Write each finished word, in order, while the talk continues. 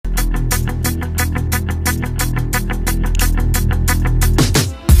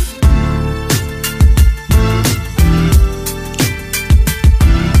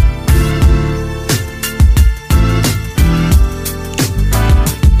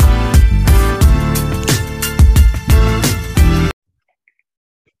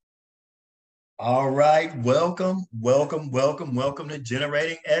All right, welcome to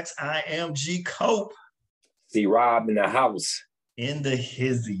Generating X. I am G Cope See Rob in the house. in the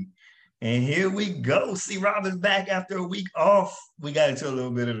hizzy. And here we go. See, Robin's back after a week off. We got into a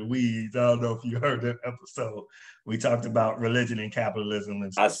little bit of the weeds. I don't know if you heard that episode. We talked about religion and capitalism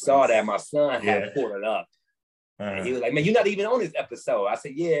and I stuff. saw that. My son Yeah. had pulled it up. And he Uh, was like, man, you're not even on this episode. I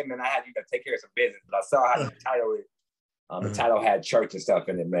said, yeah, man, I had you to take care of some business. But I saw how you titled it. The title had church and stuff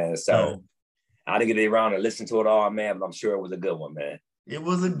in it, man. So I didn't get around to listen to it all, man, but I'm sure it was a good one, man. it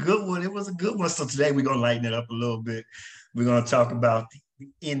was a good one. It was a good one. So today we're going to lighten it up a little bit. We're going to talk about the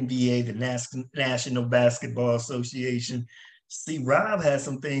NBA, the National Basketball Association. See, Rob has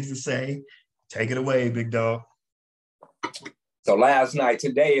some things to say. Take it away, big dog. So last night,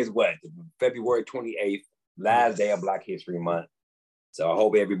 today is what? February 28th, last day of Black History Month. So I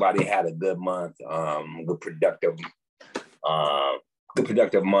hope everybody had a good month, good productive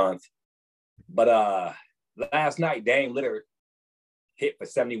month. But last night, Dame Lillard hit for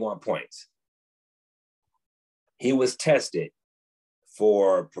 71 points. He was tested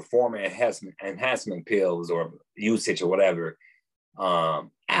for performance enhancement pills or usage or whatever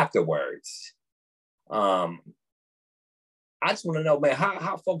afterwards. I just want to know, man,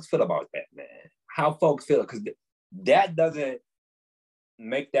 how folks feel about that, man. How folks feel, because that doesn't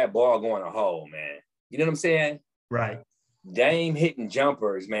make that ball go in a hole, man. You know what I'm saying? Right. Dame hitting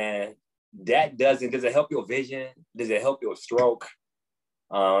jumpers, man. That does it help your vision? Does it help your stroke?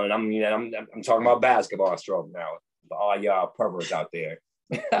 And I'm talking about basketball stroke now. For all y'all perverts out there.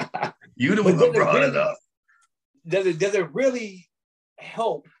 You the one who brought it up. Does it really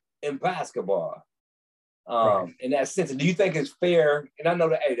help in basketball? Right. In that sense, do you think it's fair? And I know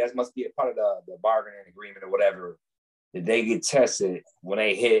that that must be a part of the bargaining agreement or whatever, that they get tested when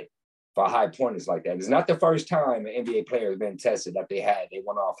they hit for high pointers like that. It's not the first time an NBA player has been tested that they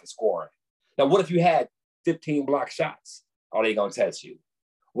went off and scoring. Now, what if you had 15 block shots? Are they going to test you?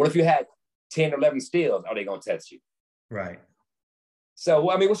 What if you had 10 or 11 steals? Are they going to test you? Right.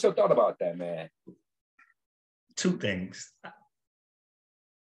 So, I mean, what's your thought about that, man? Two things.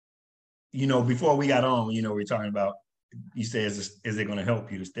 You know, before we got on, you know, we were talking about, you said, is it going to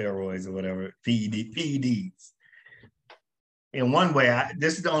help you, the steroids or whatever, PEDs? In one way,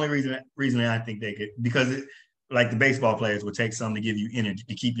 this is the only reason I think they could, because like the baseball players would take some to give you energy,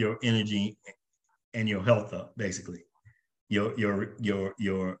 to keep your energy and your health up, basically. Your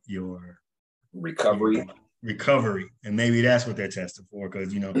recovery, and maybe that's what they're testing for,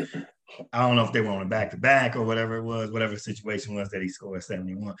 because, you know, I don't know if they were on a back-to-back or whatever it was, whatever the situation was that he scored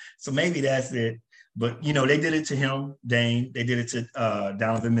 71. So maybe that's it. But, you know, they did it to him, Dame. They did it to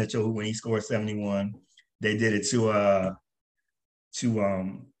Donovan Mitchell, who, when he scored 71, they did it to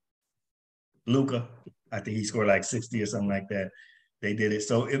Luka. I think he scored like 60 or something like that. They did it.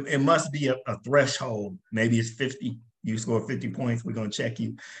 So it must be a threshold. Maybe it's 50. You score 50 points, we're gonna check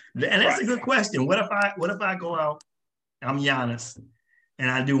you. And that's a good question. What if I go out, I'm Giannis,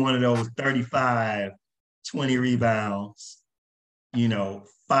 and I do one of those 35, 20 rebounds, you know,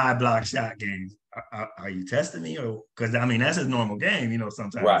 5 block shot games? Are you testing me? Or, because I mean, that's his normal game, you know,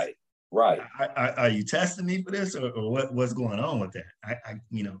 sometimes. Right. Are you testing me for this, or what's going on with that?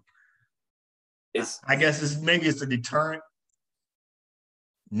 You know, I guess maybe it's a deterrent,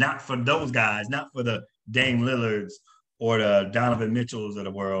 not for those guys, not for the Dame Lillards or the Donovan Mitchells of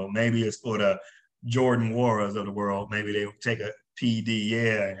the world. Maybe it's for the Jordan Warriors of the world. Maybe they take a PD,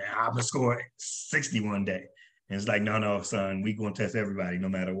 and I'm gonna score 60 one day. And it's like, no, son, we gonna test everybody no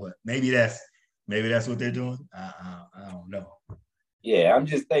matter what. Maybe that's what they're doing. I don't know. Yeah, I'm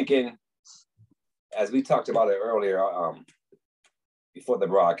just thinking, as we talked about it earlier, before the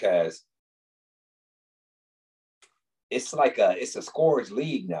broadcast, it's a scorers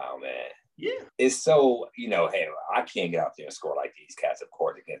league now, man. Yeah. It's so, you know, hey, I can't get out there and score like these cats, of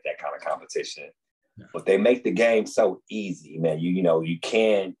course, against that kind of competition. No. But they make the game so easy, man. You know, you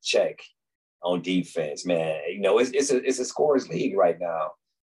can check on defense, man. You know, it's a scorers league right now.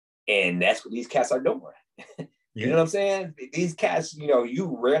 And that's what these cats are doing. You know what I'm saying? These cats, you know,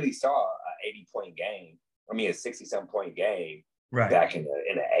 you rarely saw an 80-point game. I mean, a 60-some point game back in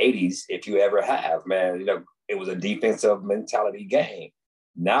the 80s, if you ever have, man. You know, it was a defensive mentality game.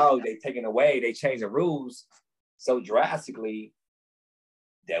 Now they change the rules so drastically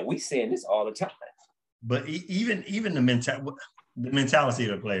that we seeing this all the time. But even the mentality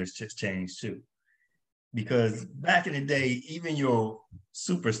of the players just changed too. Because back in the day, even your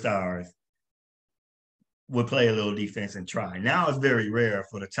superstars would play a little defense and try. Now it's very rare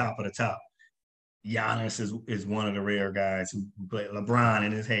for the top of the top. Giannis is one of the rare guys who played. LeBron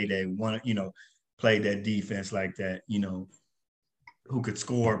in his heyday, played that defense like that, you know. who could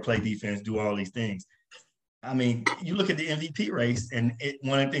score, play defense, do all these things. I mean, you look at the MVP race, and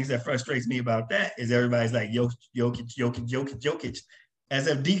one of the things that frustrates me about that is everybody's like Jokic, as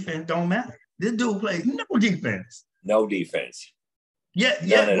if defense don't matter. This dude plays no defense. No defense. Yeah,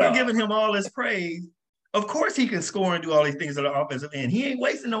 we're giving him all this praise. Of course he can score and do all these things on the offensive end. He ain't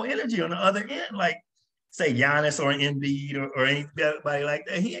wasting no energy on the other end, like, say, Giannis or Embiid or anybody like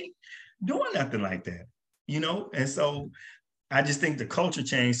that. He ain't doing nothing like that, And so I just think the culture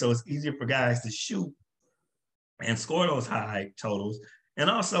changed, so it's easier for guys to shoot and score those high totals. And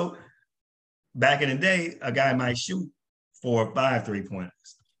also, back in the day, a guy might shoot 4 or 5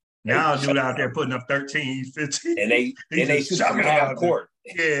 3-pointers. Now, a dude out there putting up 13, 15. And they shoot from half court.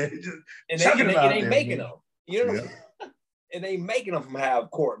 Yeah. And they making them. And they making them from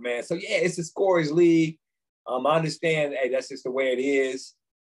half court, man. So, yeah, it's a scorers league. I understand, hey, that's just the way it is.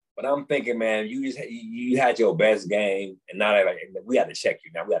 But I'm thinking, man, you had your best game, and now we got to check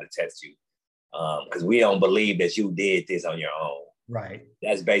you. Now we got to test you. Because we don't believe that you did this on your own. Right.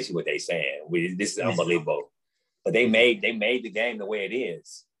 That's basically what they're saying. This is unbelievable. But they made the game the way it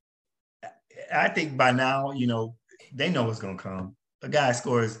is. I think by now, they know what's going to come. A guy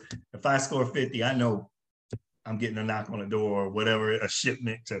scores, if I score 50, I know I'm getting a knock on the door or whatever, a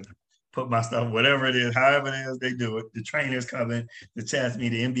shipment to put my stuff, whatever it is, however it is they do it. The trainer's coming to test me,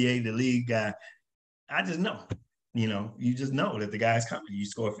 the NBA, the league guy. I just know. You just know that the guy's coming. You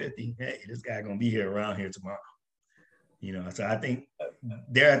score 50. Hey, this guy gonna be here around here tomorrow. So I think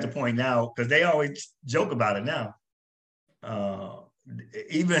they're at the point now, because they always joke about it now.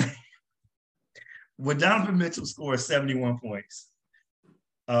 Even when Donovan Mitchell scores 71 points,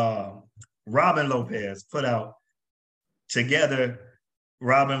 Robin Lopez put out together.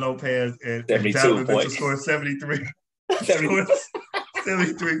 Robin Lopez and Donovan Mitchell scored 73.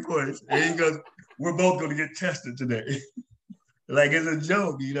 73 points. And he goes, we're both going to get tested today. Like, it's a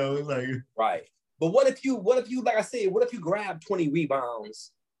joke, It's like, right. But what if you, like I said, what if you grab 20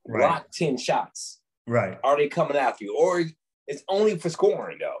 rebounds, block 10 shots? Right. Are they coming after you? Or it's only for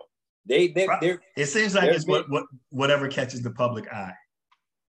scoring, though? They're it seems like it's whatever catches the public eye.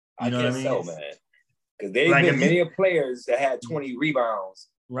 I guess so, man. Because there's been many players that had 20 rebounds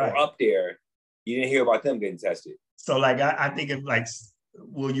or up there. You didn't hear about them getting tested. So, I think if,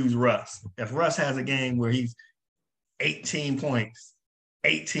 we'll use Russ. If Russ has a game where he's 18 points,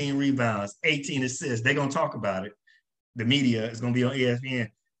 18 rebounds, 18 assists, they're going to talk about it. The media is going to be on ESPN.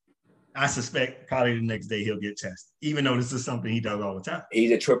 I suspect probably the next day he'll get tested, even though this is something he does all the time.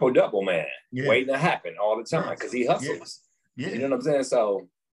 He's a triple-double man, waiting to happen all the time because he hustles. Yeah. You know what I'm saying? So,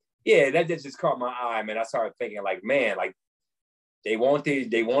 yeah, that just caught my eye, man. I started thinking, man, who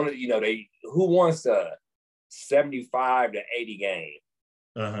wants a 75 to 80 game?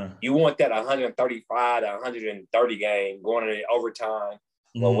 Uh-huh. You want that 135 to 130 game going into overtime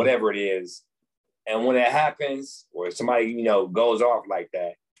or whatever it is. And when it happens, or somebody, goes off like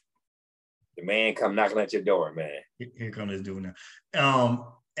that, the man come knocking at your door, man. Here comes this dude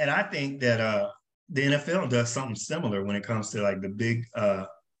now. And I think that the NFL does something similar when it comes to the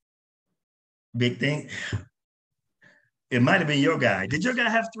big thing. It might have been your guy. Did your guy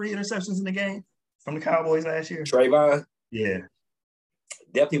have 3 interceptions in the game from the Cowboys last year? Trayvon? Yeah.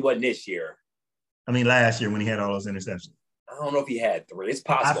 Definitely wasn't this year. I mean, last year when he had all those interceptions. I don't know if he had 3. It's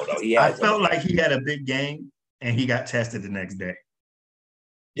possible, though. I felt like he had a big game, and he got tested the next day.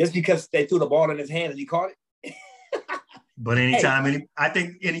 Just because they threw the ball in his hand and he caught it? But anytime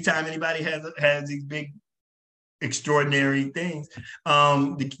anybody has these big, extraordinary things,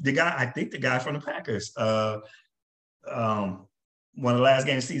 the guy from the Packers, one of the last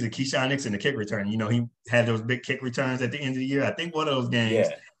games of the season, Keyshawn Nixon, the kick return. He had those big kick returns at the end of the year. I think one of those games.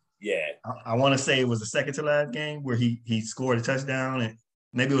 Yeah. I want to say it was the second to last game where he scored a touchdown, and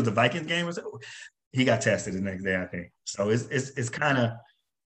maybe it was the Vikings game or so. He got tested the next day, I think. So it's kind of.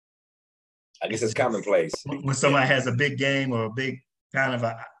 I guess it's commonplace. When somebody has a big game or a big kind of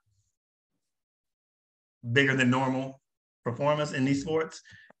a bigger than normal performance in these sports,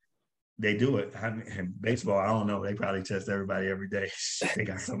 they do it. Baseball, I don't know. They probably test everybody every day. They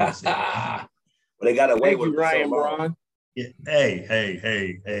got so much shit. Well, they got away with Ryan Braun. Yeah.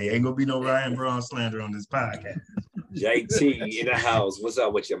 Hey. Ain't gonna be no Ryan Braun slander on this podcast. JT in the house. What's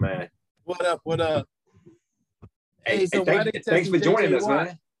up with you, man? What up? Hey, so thanks for joining us,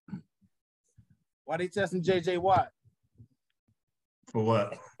 man. Why they testing JJ Watt? For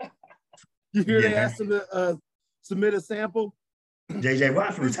what? You hear they asked him to submit a sample? JJ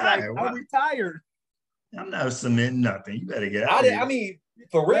Watt's retired. I'm retired. I'm not submitting nothing. You better get out. I mean,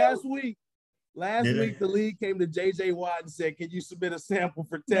 for real. Last week, the league came to JJ Watt and said, "Can you submit a sample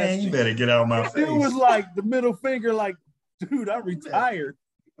for testing?" Man, you better get out of my face. It was like the middle finger, like Dude, I'm retired.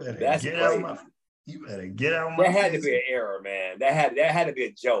 That's crazy. You better get out of my That had to be an error, man. That had to be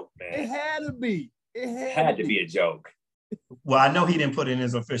a joke, man. It had to be. It had to be a joke. Well, I know he didn't put in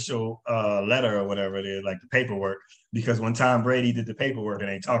his official letter or whatever it is, like the paperwork, because when Tom Brady did the paperwork and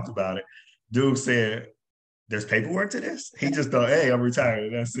they talked about it, dude said, "There's paperwork to this." He just thought, "Hey, I'm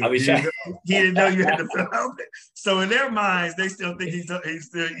retired." That's it. He didn't know you had to fill out it. So in their minds, they still think he's still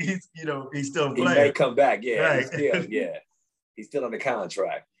a player. He may come back, yeah. Right. He's still on the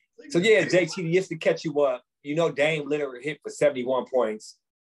contract. So yeah, JT, just to catch you up, Dame literally hit for 71 points.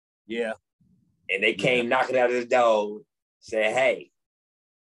 Yeah. And they came knocking out his door, said, "Hey,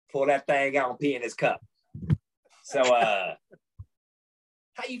 pull that thing out and pee in his cup." So how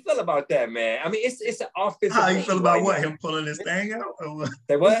you feel about that, man? I mean, it's an offensive. How you feel about what? Him pulling his thing out? Or what?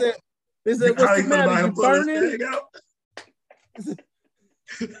 Say what? What's the matter? You burning?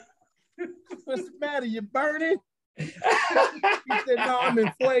 What's the matter? You burning? He said, "No, I'm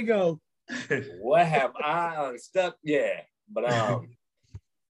in fuego." What have I unstuck? Yeah, but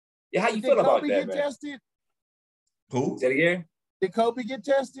yeah, how you feel about that, man? Tested? Who? Say it again. Did Kobe get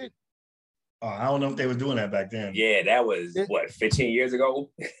tested? Oh, I don't know if they was doing that back then. Yeah, that was 15 years ago.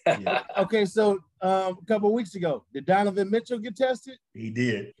 Yeah. Okay, so a couple of weeks ago, did Donovan Mitchell get tested? He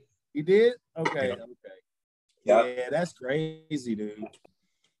did. He did? Okay. Yep. Okay. Yep. Yeah, that's crazy, dude.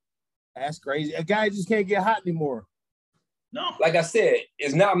 That's crazy. A guy just can't get hot anymore. No. Like I said,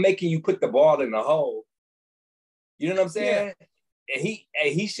 it's not making you put the ball in the hole. You know what I'm saying? Yeah.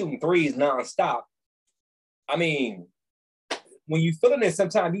 And he's shooting threes nonstop. I mean, when you feeling it,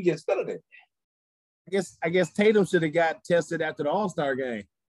 sometimes you just feeling it. I guess Tatum should have got tested after the All-Star game.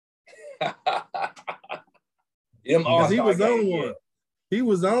 Because he was on one. Yeah. He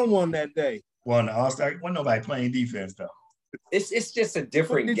was on one that day. Well, in the All-Star, wasn't nobody playing defense though. It's just a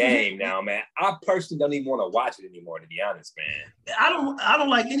different game now, man. I personally don't even want to watch it anymore, to be honest, man. I don't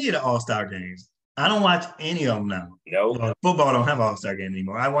like any of the All-Star games. I don't watch any of them now. No. Well, football don't have All-Star game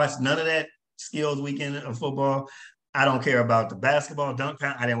anymore. I watch none of that skills weekend of football. I don't care about the basketball dunk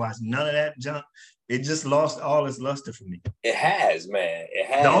count. I didn't watch none of that junk. It just lost all its luster for me. It has, man. It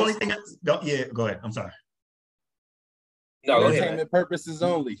has. The only thing, go ahead. I'm sorry. No, entertainment purposes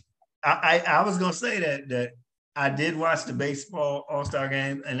only. I was gonna say that I did watch the baseball All-Star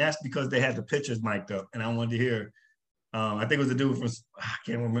game, and that's because they had the pitchers mic'd up, and I wanted to hear. I think it was a dude from I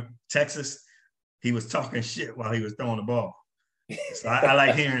can't remember Texas. He was talking shit while he was throwing the ball. So I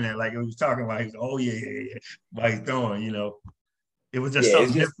like hearing that. Like he was talking about, he was, "Oh yeah," while he's throwing. It was just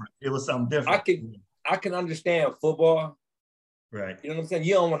something different. It was something different. I can understand football. Right. You know what I'm saying?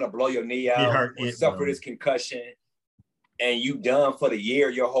 You don't want to blow your knee out or suffer this concussion, and you done for the year,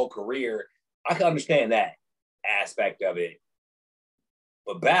 your whole career. I can understand that aspect of it.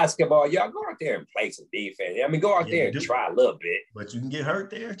 But basketball, y'all go out there and play some defense. I mean, go out there and try a little bit. But you can get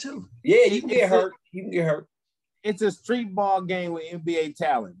hurt there too. Yeah, you can get hurt. You can get hurt. It's a street ball game with NBA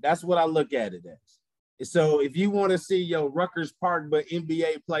talent. That's what I look at it as. So if you want to see your Rutgers Park but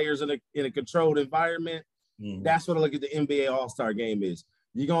NBA players in a controlled environment, that's what I look at the NBA All-Star game is.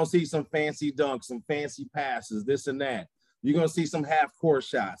 You're going to see some fancy dunks, some fancy passes, this and that. You're going to see some half-court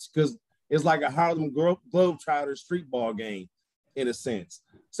shots because it's like a Harlem Globetrotter street ball game in a sense.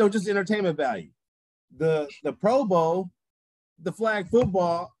 So just entertainment value. The Pro Bowl, the flag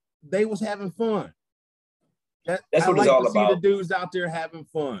football, they was having fun. That's what it's all about. See the dudes out there having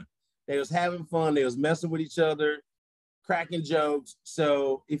fun. They was having fun. They was messing with each other, cracking jokes.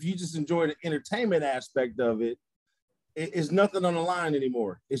 So if you just enjoy the entertainment aspect of it, it's nothing on the line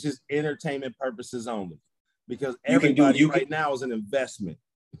anymore. It's just entertainment purposes only. Because everybody right now is an investment.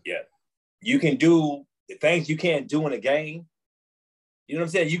 Yeah. You can do the things you can't do in a game. You know what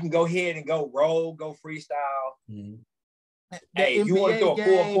I'm saying? You can go ahead and go roll, go freestyle. Mm-hmm. Hey, if you want to throw a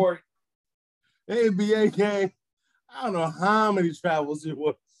full court. NBA game, I don't know how many travels it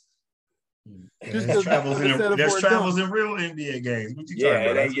was. There's travels in real NBA games. What you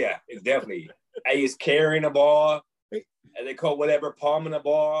talking about? Yeah, it's definitely. Hey, it's carrying the ball. And they call whatever palming the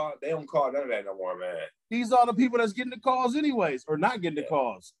ball. They don't call none of that no more, man. These are the people that's getting the calls anyways, or not getting the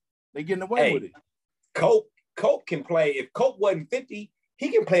calls. They getting away with it. Cope can play. If Cope wasn't 50, he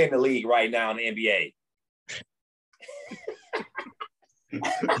can play in the league right now in the NBA.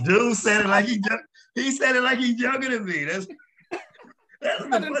 Dude said it like he said it like he's younger than me. That's the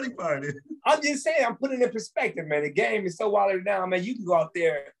funny part. I'm just saying, I'm putting it in perspective, man. The game is so watered down, man. You can go out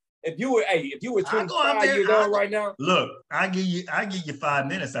there. If you were 25 years old right now. Look, I give you 5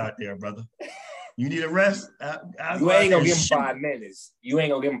 minutes out there, brother. You need a rest? You ain't gonna give him 5 minutes. You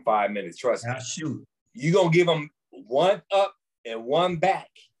ain't gonna give him 5 minutes. Trust me. I'll shoot. You gonna give him one up and one back,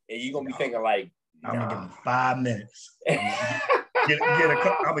 and you gonna be thinking like, I'm gonna give him 5 minutes. I'm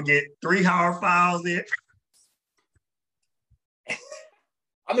gonna get 3 hard fouls in.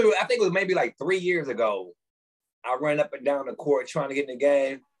 I think it was maybe like 3 years ago. I ran up and down the court trying to get in the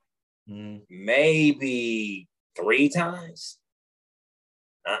game. Maybe 3 times.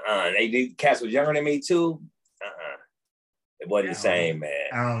 They did. Cats was younger than me too. It wasn't the same, man.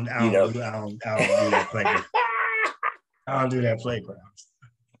 I don't do that playground. I don't do that playground.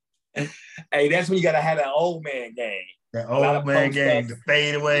 Hey, that's when you gotta have that old man game. That old man game, the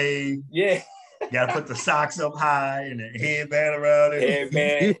fade away. Yeah. You gotta put the socks up high and the headband around it.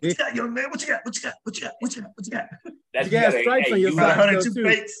 Headband. Young man, what you got? What you got? What you got? What you got? What you got? That's you got stripes on your socks. 102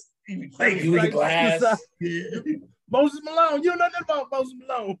 fakes. You the glass. Yeah. Moses Malone. You don't know nothing about Moses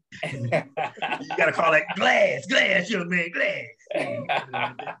Malone. You gotta call that glass, young man, glass.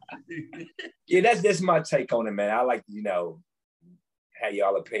 Yeah, that's my take on it, man. I like to, have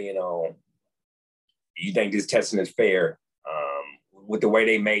y'all opinion on. You think this testing is fair with the way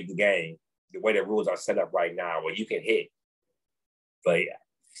they made the game, the way the rules are set up right now, where you can hit like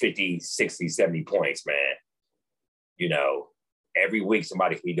 50, 60, 70 points, man. Every week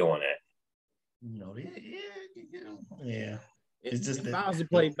somebody can be doing that. Yeah. It's just if I was to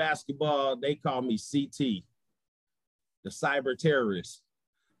play basketball, they call me CT, the cyber terrorist,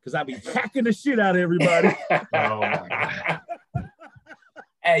 because I be hacking the shit out of everybody. Oh my God.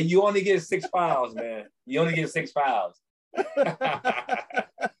 Hey, you only get 6 fouls, man. You only get 6 fouls.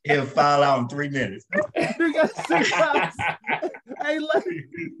 He'll foul out in 3 minutes. You got 6 fouls. Hey, look.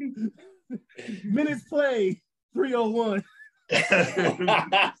 Minutes played, 3:01.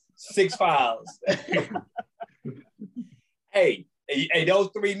 6 fouls. Hey, those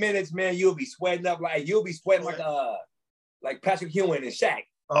 3 minutes, man, you'll be sweating like Patrick Ewing and Shaq.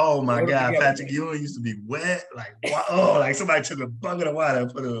 Oh my God, Patrick Ewing used to be wet, like somebody took a bucket of water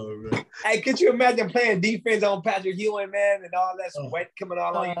and put it over. Hey, could you imagine playing defense on Patrick Ewing, man, and all that sweat coming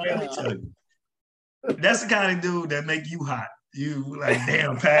all on you, man? That's the kind of dude that make you hot. You like,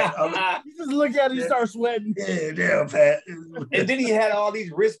 damn, Pat. You just look at it, you start sweating. Yeah, damn, Pat. And then he had all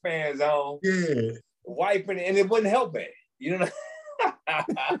these wristbands on. Yeah. Wiping it, and it wouldn't help it.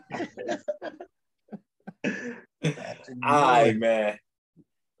 All right, man.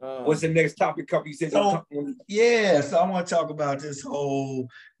 What's the next topic? You said so I want to talk about this whole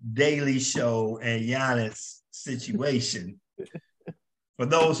Daily Show and Giannis situation. For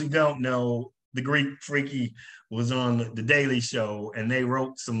those who don't know, the Greek Freaky was on the Daily Show, and they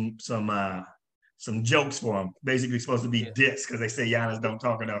wrote some jokes for him. Basically, supposed to be diss because they say Giannis don't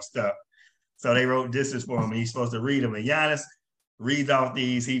talk enough stuff. So they wrote disses for him, and he's supposed to read them. And Giannis reads off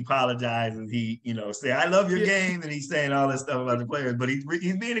these, he apologizes, he, say, I love your game, and he's saying all this stuff about the players, but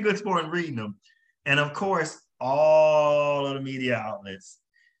he's being a good sport and reading them. And of course, all of the media outlets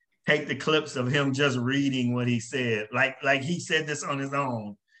take the clips of him just reading what he said, like he said this on his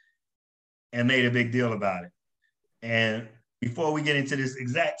own and made a big deal about it. And before we get into this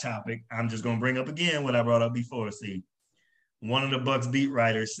exact topic, I'm just going to bring up again what I brought up before. See, one of the Bucks beat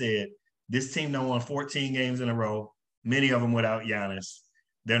writers said, this team done won 14 games in a row, many of them without Giannis.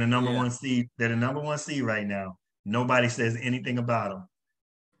 They're the number one seed. They're the number one seed right now. Nobody says anything about them.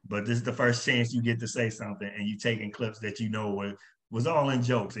 But this is the first chance you get to say something, and you taking clips that was all in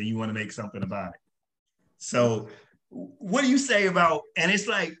jokes, and you want to make something about it. So what do you say about, and it's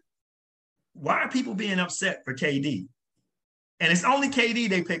like, why are people being upset for KD? And it's only KD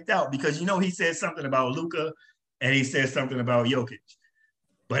they picked out because, he said something about Luka and he said something about Jokic.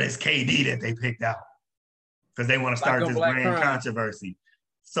 But it's KD that they picked out because they want to start this grand controversy.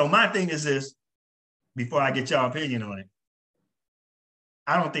 So my thing is this, before I get your opinion on it,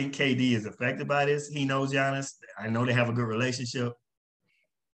 I don't think KD is affected by this. He knows Giannis. I know they have a good relationship.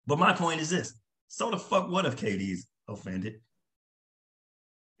 But my point is this. So the fuck what if KD's offended?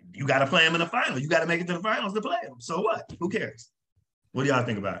 You got to play him in the final. You got to make it to the finals to play him. So what? Who cares? What do y'all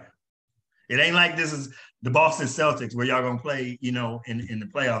think about it? It ain't like this is the Boston Celtics where y'all going to play, in the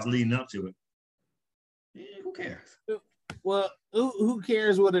playoffs leading up to it. Yeah, who cares? Well, who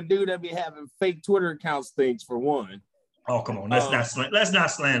cares what a dude that be having fake Twitter accounts thinks, for one? Oh, come on. Let's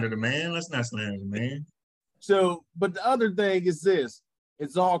not slander the man. Let's not slander the man. So, but the other thing is this.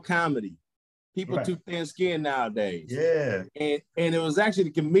 It's all comedy. People too thin-skinned nowadays. Yeah. And it was actually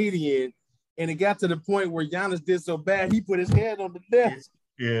the comedian, and it got to the point where Giannis did so bad, he put his head on the desk.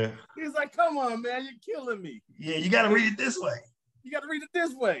 Yeah. He's like, come on, man, you're killing me. Yeah, you got to read it this way. You got to read it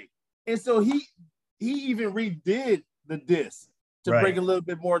this way. And so he even redid the diss to bring a little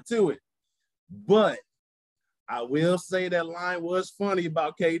bit more to it. But I will say that line was funny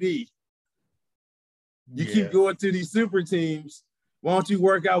about KD. You keep going to these super teams, Why don't you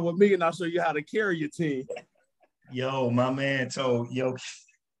work out with me and I'll show you how to carry your team? Yo, my man told yo,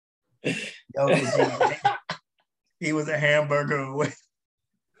 he was a hamburger away.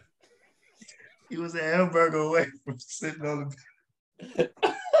 He was a hamburger away from sitting on the.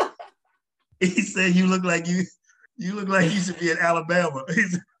 He said, "You look like you should be in Alabama."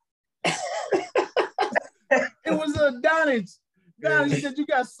 It was a Donnie. Donnie said, "You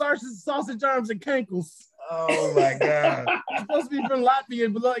got sausage arms and cankles." Oh my God! You're supposed to be from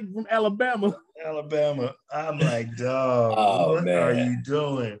Latvia, but like from Alabama. Alabama. I'm like, dog. What are you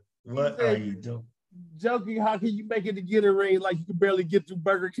doing? What are you doing? Joking, how can you make it to Gatorade like you can barely get through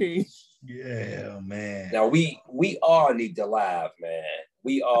Burger King? Yeah, man. Now we all need to laugh, man.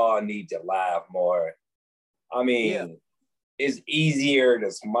 We all need to laugh more. I mean, it's easier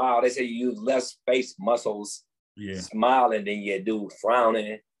to smile. They say you use less face muscles smiling than you do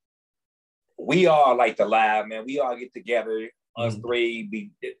frowning. We all like to laugh, man. We all get together, us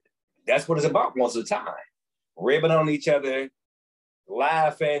three. That's what it's about most of the time. Ribbing on each other,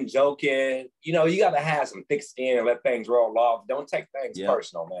 laughing, joking. You know, you got to have some thick skin and let things roll off. Don't take things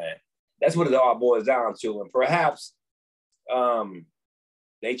personal, man. That's what it all boils down to. And perhaps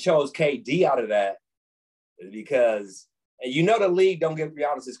they chose KD out of that because, and you know, the league don't give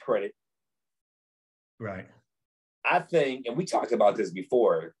Giannis his credit. Right. I think, and we talked about this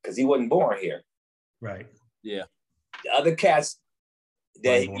before, because he wasn't born here. Right. Yeah. The other cats,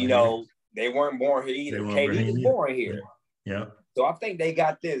 they weren't born here either. KD was born here. Yeah. So I think they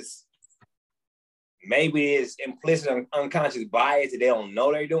got this, maybe it's implicit unconscious bias that they don't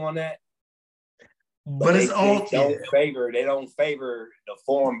know they're doing that. But it's all they don't favor the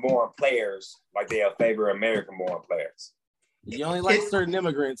foreign-born players like they favor American-born players. You only like certain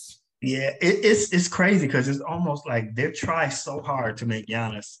immigrants. Yeah, it's crazy because it's almost like they're trying so hard to make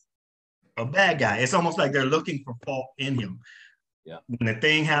Giannis a bad guy. It's almost like they're looking for fault in him. Yeah. When the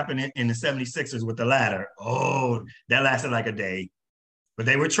thing happened in the 76ers with the ladder, that lasted like a day. But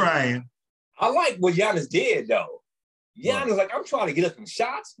they were trying. I like what Giannis did, though. Giannis like, I'm trying to get us some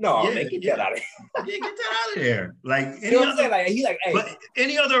shots. No, man, get that out of here. Get that out of there. Like, you know what I'm saying? Like, he like, hey. But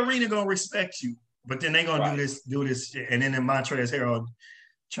any other arena gonna respect you. But then they gonna do this shit. And then Montrezl Harrell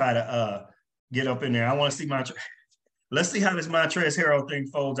try to get up in there. I want to see let's see how this Montrezl Harrell thing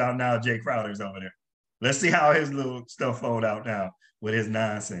folds out now. Jay Crowder's over there. Let's see how his little stuff fold out now with his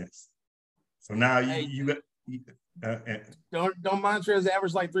nonsense. So now you got don't Montrezl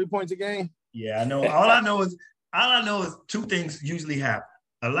average like 3 points a game? Yeah, I know. All I know is two things usually happen.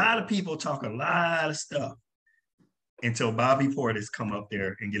 A lot of people talk a lot of stuff until Bobby Portis come up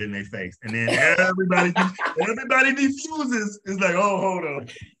there and get in their face. And then everybody defuses. It's like, oh, hold on.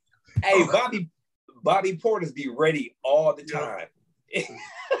 Hey, Bobby Portis be ready all the time. A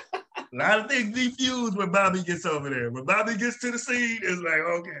lot of things defuse when Bobby gets over there. When Bobby gets to the scene, it's like,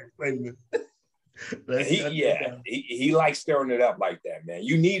 okay, wait a minute. He likes stirring it up like that, man.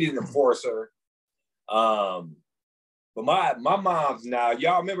 You need an enforcer. But my mom's now,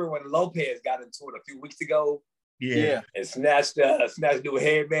 y'all remember when Lopez got into it a few weeks ago? Yeah. And snatched the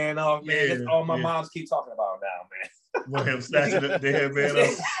headband off, man. That's all my moms keep talking about now, man. Well, him snatching the headband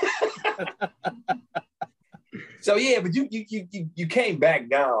off. So yeah, but you came back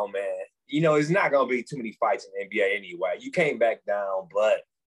down, man. You know, it's not gonna be too many fights in the NBA anyway. You came back down, but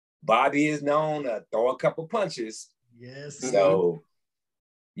Bobby is known to throw a couple punches. Yes. So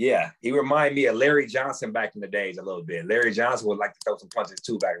yeah, he reminded me of Larry Johnson back in the days a little bit. Larry Johnson would like to throw some punches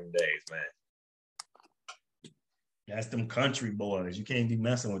too back in the days, man. That's them country boys. You can't be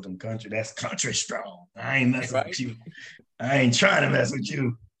messing with them country. That's country strong. I ain't messing with you. I ain't trying to mess with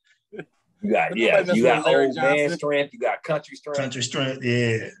you. You got old man strength. You got country strength. Country strength,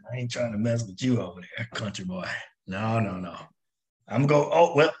 yeah. I ain't trying to mess with you over there, country boy. No. I'm going.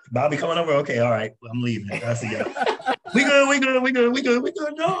 Oh well, Bobby coming over. Okay, all right. I'm leaving. I see y'all. We good.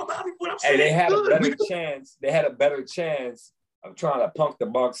 No, Bobby, what I'm saying. Hey, they had a better chance. They had a better chance of trying to punk the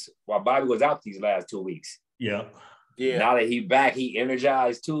Bucks while Bobby was out these last 2 weeks. Yeah. Now that he's back, he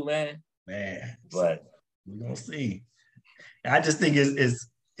energized too, man. But we're gonna see. I just think it's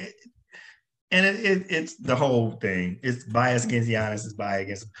the whole thing. It's bias against Giannis. It's bias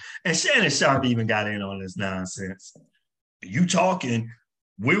against him. And Shannon Sharp even got in on this nonsense. You talking?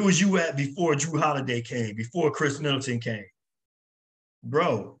 Where was you at before Drew Holiday came? Before Chris Middleton came,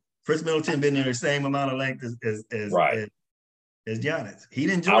 bro? Chris Middleton been there the same amount of length as Giannis. He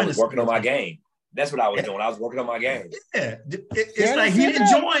didn't join. I was working on my game. That's what I was doing. I was working on my game. Yeah, it's like he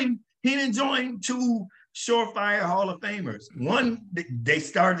didn't join two surefire Hall of Famers. One, they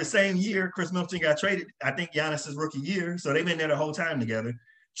started the same year. Chris Middleton got traded. I think Giannis's rookie year, so they've been there the whole time together.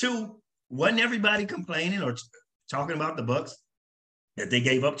 Two, wasn't everybody complaining or talking about the Bucks that they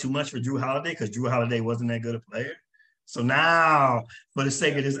gave up too much for Drew Holiday because Drew Holiday wasn't that good a player. So now, for the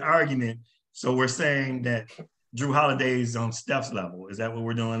sake of this argument, so we're saying that Drew Holiday's on Steph's level. Is that what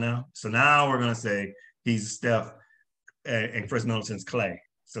we're doing now? So now we're going to say he's Steph and Chris Middleton's Clay.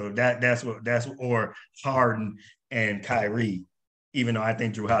 So that's or Harden and Kyrie. Even though I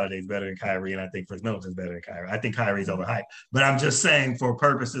think Drew Holiday's better than Kyrie, and I think Chris Middleton's better than Kyrie. I think Kyrie's overhyped. But I'm just saying, for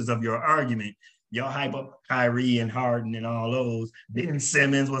purposes of your argument, y'all hype up Kyrie and Harden and all those. Ben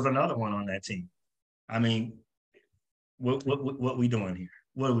Simmons was another one on that team. I mean, what we doing here?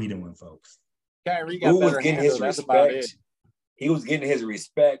 What are we doing, folks? Kyrie got better getting his respect. He was getting his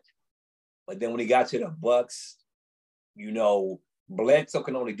respect, but then when he got to the Bucks, Bledsoe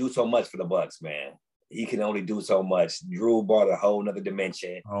can only do so much for the Bucks, man. He can only do so much. Drew brought a whole nother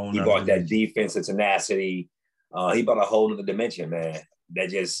dimension. He brought that defensive tenacity. He brought a whole nother dimension, man. That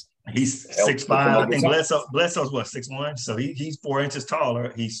just he's 6'5". I think Bledsoe's what 6'1", so he's 4 inches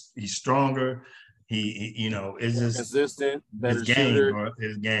taller. He's stronger. He is just consistent, better shooter.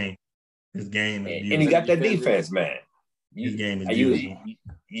 His game is beautiful. And he got that defense, man. His game is beautiful.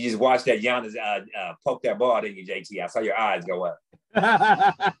 You just watch that Giannis poke that ball in you, JT. I saw your eyes go up.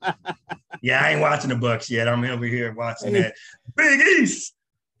 Yeah, I ain't watching the Bucks yet. I'm over here watching that Big East.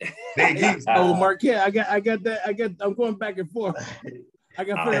 Big East. Oh, Marquette, I'm going back and forth. I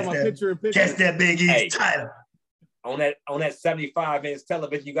got to put my picture in picture. Catch that Big East title. On that 75-inch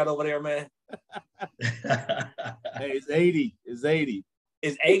television you got over there, man. Hey, it's 80. It's 80.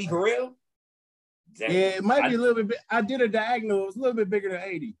 It's 80 for real? Yeah, it might be a little bit. I did a diagonal. It was a little bit bigger than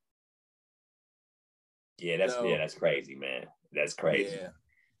 80. Yeah, that's crazy, man. That's crazy. Yeah.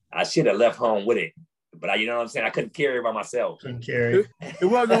 I should have left home with it, but you know what I'm saying? I couldn't carry it by myself. Couldn't carry it. It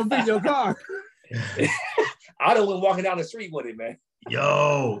wasn't going to fit your car. I'd have been walking down the street with it, man.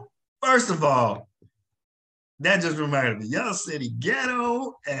 Yo, first of all, that just reminded me, y'all city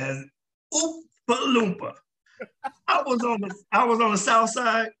ghetto and Oompa Loompa. I was on the south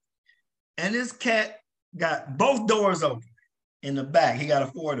side, and this cat got both doors open in the back. He got a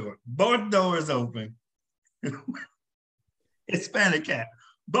 4-door. Both doors open. Hispanic cat.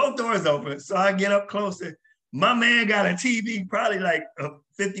 Both doors open. So I get up closer. My man got a TV, probably like a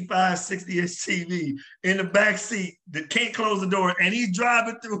 55, 60-inch TV in the back seat that can't close the door, and he's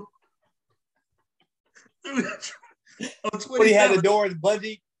driving through. But he had the doors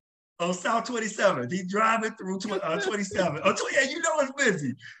budgie. On South 27th. He's driving through 27th. Oh, yeah, it's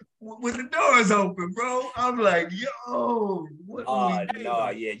busy. With the doors open, bro. I'm like, yo, what are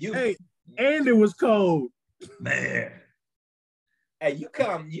we doing? Hey, and it was cold. Man. Hey, you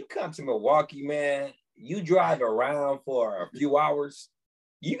come to Milwaukee, man. You drive around for a few hours.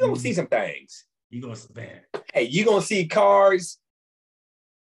 You gonna see some things. You gonna spend. Hey, you gonna see cars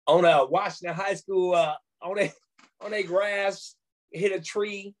on Washington High School on their grass hit a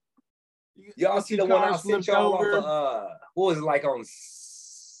tree. Y'all see the one I sent y'all off of, what was it, like on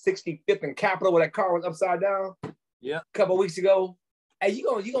 65th and Capitol where that car was upside down? Yeah. A couple of weeks ago. Hey, you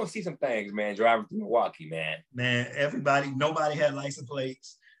gonna see some things, man, driving through Milwaukee, man. Man, nobody had license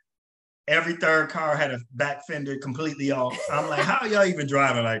plates. Every third car had a back fender completely off. I'm like, how are y'all even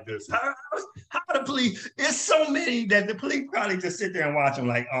driving like this? How the police? It's so many that the police probably just sit there and watch them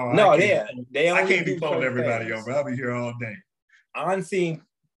like, oh, no, I can't be pulling everybody over. I'll be here all day. I'm seeing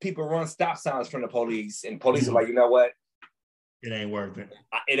people run stop signs from the police, and police are like, you know what? It ain't worth it.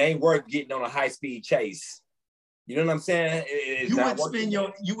 It ain't worth getting on a high-speed chase. You know what I'm saying?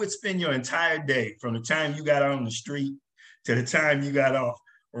 You would spend your entire day from the time you got on the street to the time you got off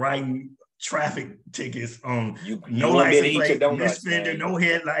writing traffic tickets on no license plate, misfender, no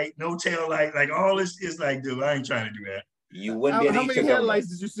headlight, no tail light, like all this is like, dude, I ain't trying to do that. You wouldn't How many headlights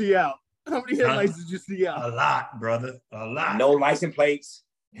did you see out? How many headlights did you see out? A lot, brother. A lot. No license plates.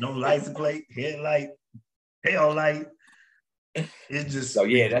 No license plate, headlight, tail light. It's just so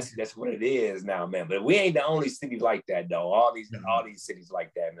yeah, that's what it is now, man. But we ain't the only city like that, though. All these cities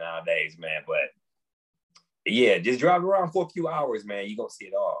like that nowadays, man. But yeah, just drive around for a few hours, man. You're gonna see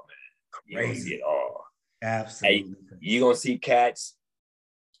it all, man. You're gonna see it all. Absolutely. Hey, you're gonna see cats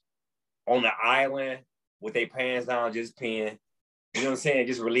on the island with their pants down, just peeing. You know what I'm saying?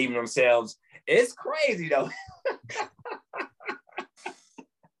 Just relieving themselves. It's crazy though.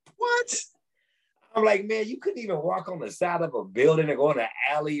 What? I'm like, man, you couldn't even walk on the side of a building or go in an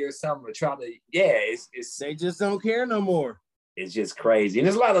alley or something to try to, it's they just don't care no more. It's just crazy. And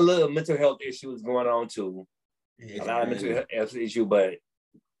there's a lot of little mental health issues going on too. A lot of mental health issues, but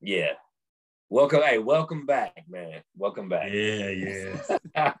yeah. Welcome back, man. Welcome back. Yeah.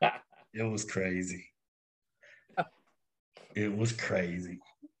 It was crazy. It was crazy.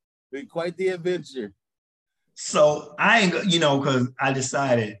 Been quite the adventure. So I ain't, because I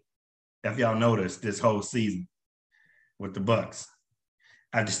decided, if y'all noticed this whole season with the Bucks,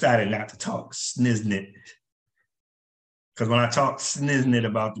 I decided not to talk sniznit. Because when I talk sniznit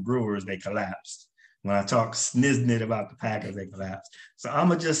about the Brewers, they collapsed. When I talk sniznit about the Packers, they collapsed. So I'm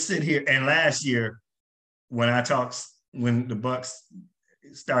gonna just sit here. And last year, when the Bucks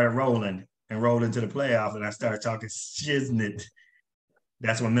started rolling and rolled into the playoffs, and I started talking shiznit,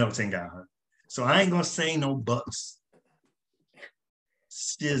 that's when Middleton got hurt. So I ain't gonna say no Bucks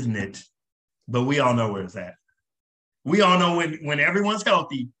shiznit, but we all know where it's at. We all know when everyone's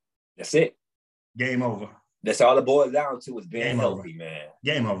healthy. That's it. Game over. That's all it boils down to is being healthy, man.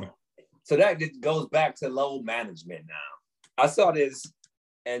 Game over. So that just goes back to load management now. I saw this,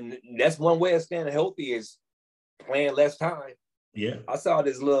 and that's one way of staying healthy is playing less time. Yeah. I saw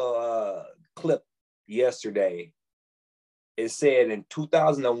this little clip yesterday. It said in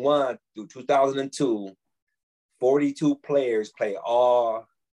 2001 through 2002, 42 players play all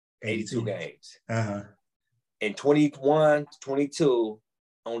 82 games. Uh-huh. In 21 to 22,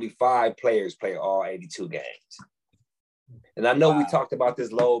 only 5 players play all 82 games. And I know we talked about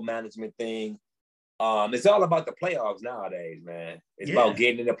this load management thing. It's all about the playoffs nowadays, man. It's about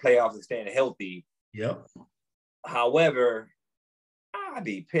getting in the playoffs and staying healthy. Yep. However, I'd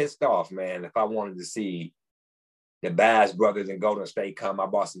be pissed off, man, if I wanted to see the Bass brothers in Golden State come. I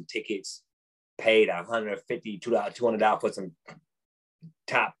bought some tickets, paid $150, $200 for some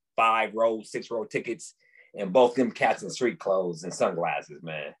top 5-row, 6-row tickets, and both them cats in street clothes and sunglasses,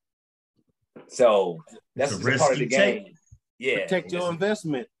 man. So that's just a part of the game. Yeah. Protect your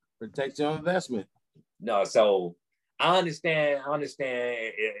investment. No, so I understand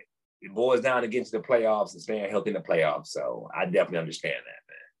it boils down to getting to the playoffs and staying healthy in the playoffs. So I definitely understand that,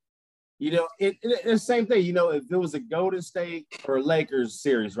 man. It's the same thing. If it was a Golden State or Lakers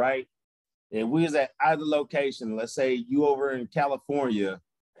series, right? And we was at either location, let's say you over in California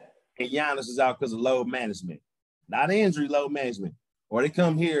and Giannis is out because of load management, not injury, load management. Or they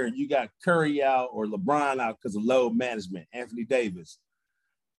come here and you got Curry out or LeBron out because of load management, Anthony Davis.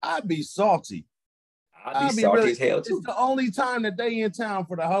 I'd be salty. I'd be salty as hell too. It's the only time that they in town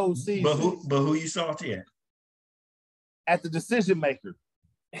for the whole season. But who you salty at? At the decision maker.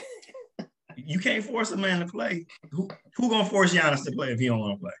 You can't force a man to play. Who gonna force Giannis to play if he don't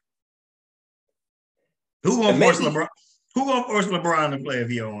want to play? Who gonna force LeBron? Who gonna force LeBron to play if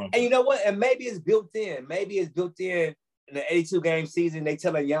he don't want to play? And you know what? And maybe it's built in. In the 82-game season, they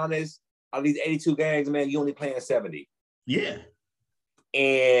telling Giannis, out of these 82 games, man, you only playing 70. Yeah.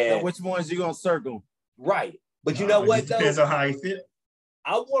 And so which ones you gonna circle? Right. But you know what, though? Depends on how he feel.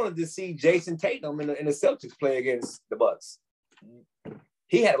 I wanted to see Jason Tatum in the Celtics play against the Bucks.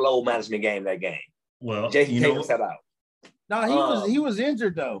 He had a low management game that game. Well, Jason Tatum sat out. No, he was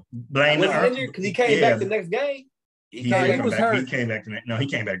injured though. Was he injured because he came back the next game? He was hurt. He came back he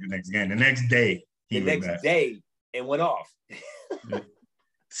came back the next game. The next day, and went off.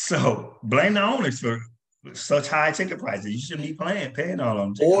 So blame the owners for such high ticket prices. You shouldn't be paying all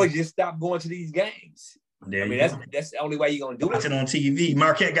of them. Or just stop going to these games. That's the only way you're gonna do it. Watch it on TV.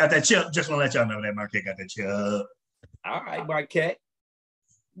 Marquette got that chip. Just want to let y'all know that Marquette got that chip. All right, Marquette.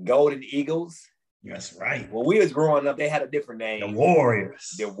 Golden Eagles. That's right. When we was growing up, they had a different name. The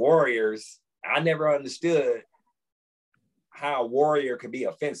Warriors. The Warriors. I never understood how a warrior could be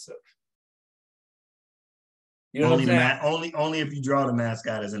offensive. You know only if you draw the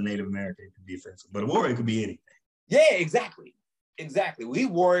mascot as a Native American, it could be offensive. But a warrior could be anything. Yeah, exactly. We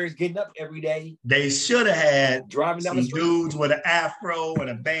Warriors getting up every day. They should have had driving down some the street. Dudes with an afro and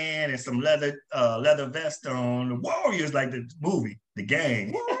a band and some leather vest on. The Warriors, like the movie, The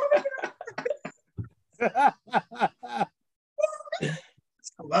Gang.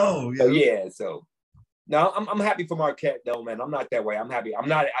 So no, I'm happy for Marquette though, man. I'm not that way. I'm happy. I've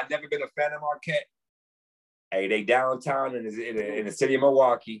never been a fan of Marquette. Hey, they downtown in the city of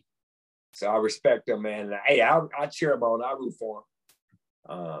Milwaukee. So I respect them, man. Hey, I cheer them on. I root for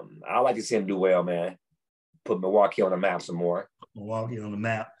them. I like to see them do well, man. Put Milwaukee on the map some more. Milwaukee on the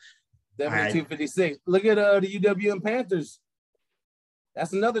map. 72-56. Look at the UWM Panthers.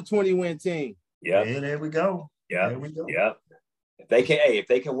 That's another 20-win team. Yeah, there we go. Yeah, there we go. Yeah. If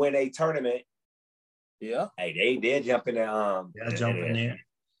they can win a tournament, hey, they're jumping in. They'll jump in there.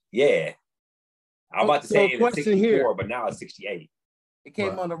 Yeah. I'm about to say in 64, here. But now it's 68. It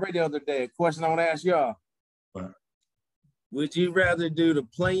came on the radio the other day. A question I want to ask y'all. What? Would you rather do the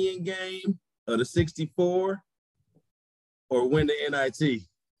play-in game of the 64 or win the NIT?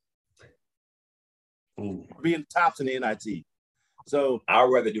 Ooh. Being tops in the NIT. So I'd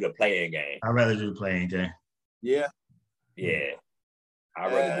rather do the play-in game. I'd rather do the play-in game. Yeah. Yeah.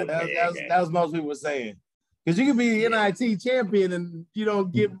 I'd rather do the play-in game. That was most people were saying. Because you can be the NIT champion and you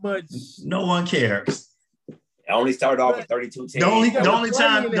don't get much. No one cares. I only started off with 32 teams. The only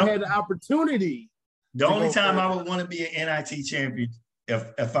time had the opportunity. The only time I would want to be an NIT champion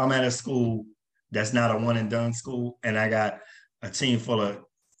if I'm at a school that's not a one and done school and I got a team full of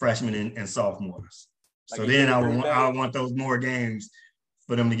freshmen and sophomores. So then I would want those more games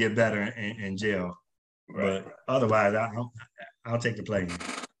for them to get better in jail. Right. But otherwise, I'll take the play.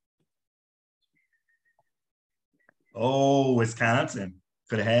 Oh, Wisconsin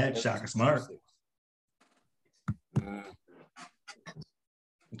could have had Shaka Smart.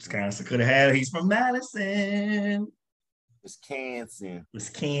 Wisconsin could have had. He's from Madison. Wisconsin.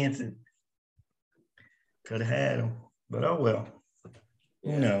 Could have had him, but oh well.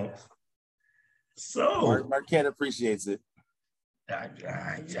 Who knows? So Marquette appreciates it.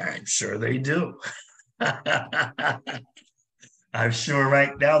 I'm sure they do. I'm sure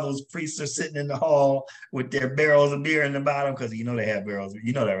right now those priests are sitting in the hall with their barrels of beer in the bottom because you know they have barrels.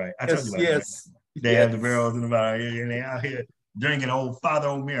 You know that, right? I told you about that. They have the barrels in the bottom, and they out here drinking. Old Father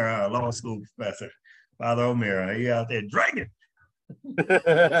O'Meara, law school professor, Father O'Meara. He out there drinking.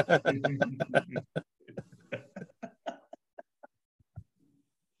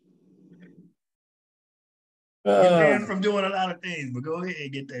 You're banned from doing a lot of things, but go ahead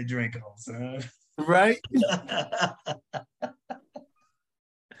and get that drink on, son. Right?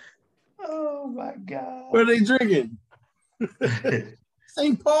 Oh my God. What are they drinking?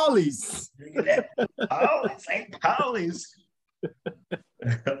 St. Pauli's. St. Pauli's.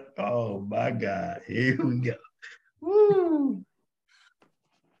 Oh my God. Here we go. Woo.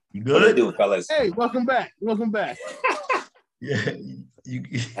 You good? What they do, fellas? Hey, welcome back. Yeah. You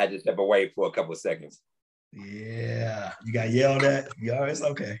had to step away for a couple of seconds. Yeah. You got yelled at. It's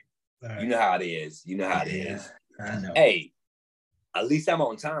okay. Right. You know how it is. I know. Hey, at least I'm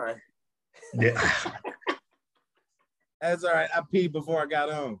on time. Yeah. That's all right. I peed before I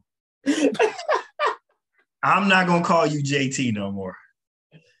got home. I'm not gonna call you JT no more.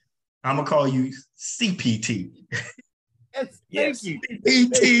 I'm gonna call you CPT. Thank you.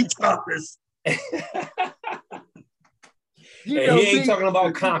 CPT Thomas. He ain't talking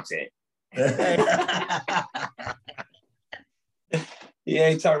about content. He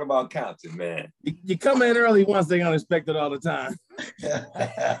ain't talking about content, man. You come in early once, they're gonna expect it all the time.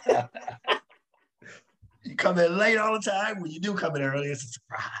 You come in late all the time. When you do come in early, it's a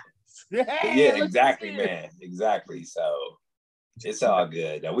surprise. Yeah, exactly, man. Exactly. So it's all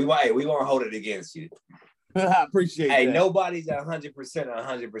good. We won't hold it against you. I appreciate that. Hey, nobody's 100%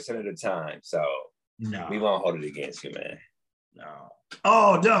 100% of the time. So no, we won't hold it against you, man. No.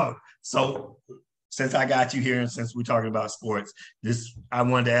 Oh, no. So since I got you here and since we're talking about sports, I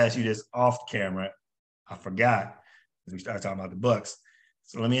wanted to ask you this off camera. I forgot because we started talking about the Bucks.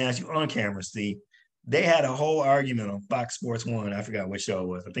 So let me ask you on camera, Steve. They had a whole argument on Fox Sports 1. I forgot what show it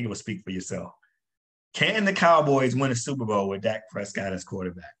was. I think it was Speak for Yourself. Can the Cowboys win a Super Bowl with Dak Prescott as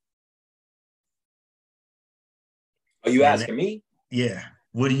quarterback? Are you asking me? Yeah.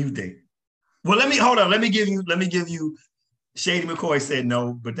 What do you think? Well, hold on. Let me give you. Shady McCoy said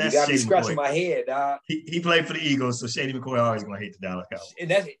no, but that's Shady McCoy. Scratching my head, dog. He played for the Eagles, so Shady McCoy always gonna hate the Dallas Cowboys.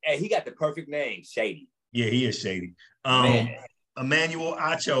 And he got the perfect name, Shady. Yeah, he is shady. Emmanuel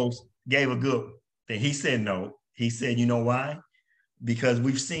Achos gave a good thing. He said no. He said, you know why? Because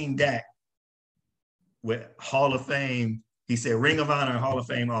we've seen Dak with Hall of Fame. He said Ring of Honor and Hall of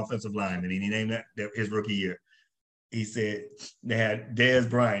Fame offensive lineman, and he named that his rookie year. He said they had Dez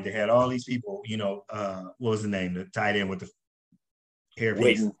Bryant. They had all these people. What was the name? The tight end with the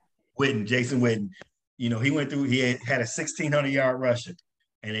hairpiece. Witten, Jason Witten. He went through. He had a 1,600-yard rusher,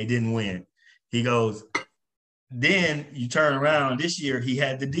 and they didn't win. He goes. Then you turn around. This year he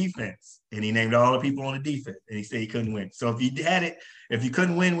had the defense, and he named all the people on the defense, and he said he couldn't win. So if you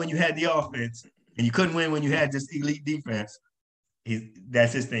couldn't win when you had the offense, and you couldn't win when you had this elite defense,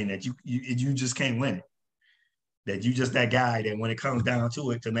 that's his thing. That you just can't win it. That you just that guy that when it comes down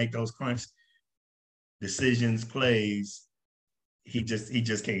to it to make those crunch decisions, plays, he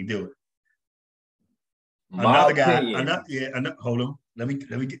just can't do it. Hold on. Let me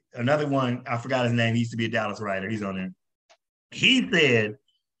get another one. I forgot his name. He used to be a Dallas writer. He's on there. He said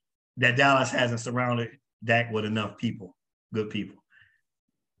that Dallas hasn't surrounded Dak with enough people, good people.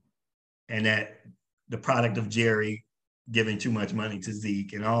 And that the product of Jerry giving too much money to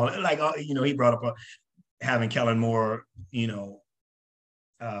Zeke and all, he brought up having Kellen Moore, what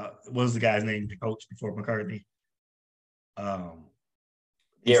was the guy's name, the coach before McCarthy?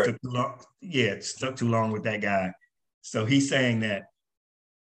 It took too long with that guy. So he's saying that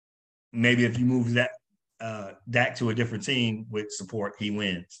maybe if you move that Dak to a different team with support, he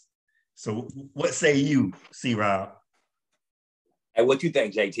wins. So what say you, C-Rob? And what you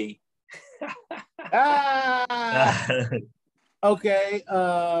think, JT? Okay.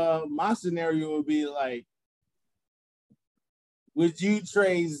 My scenario would be like, would you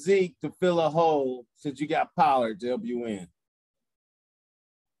trade Zeke to fill a hole since you got Pollard to help you win?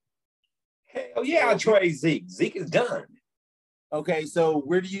 Hell yeah, I'll trade Zeke. Zeke is done. Okay, so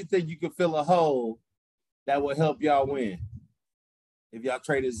where do you think you could fill a hole that will help y'all win if y'all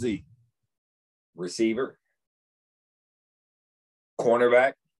traded Zeke? Receiver,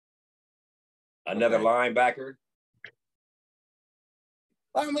 cornerback, another linebacker.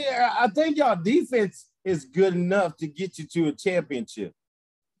 I mean, I think y'all defense is good enough to get you to a championship.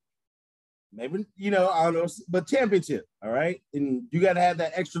 Maybe, I don't know, but championship, all right? And you got to have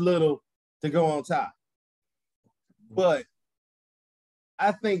that extra little to go on top. But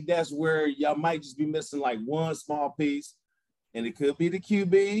I think that's where y'all might just be missing like one small piece, and it could be the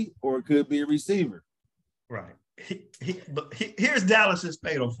QB or it could be a receiver. Right. But here's Dallas's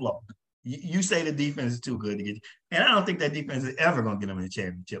fatal flaw. You say the defense is too good to get, and I don't think that defense is ever going to get them in the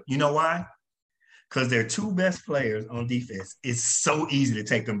championship. You know why? Because their two best players on defense, it's so easy to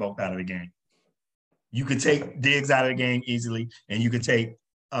take them both out of the game. You could take Diggs out of the game easily, and you could take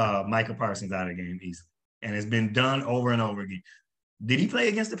Micah Parsons out of the game easily. And it's been done over and over again. Did he play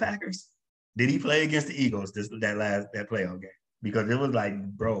against the Packers? Did he play against the Eagles that playoff game? Because it was like,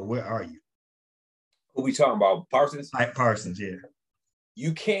 bro, where are you? Who we talking about? Parsons? Parsons, yeah.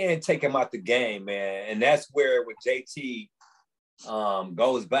 You can't take him out the game, man. And that's where with JT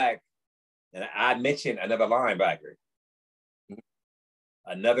goes back. And I mentioned another linebacker.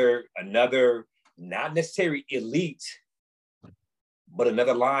 Another not necessarily elite, but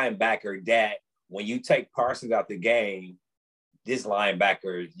another linebacker that when you take Parsons out the game, this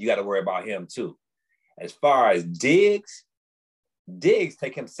linebacker, you got to worry about him too. As far as Diggs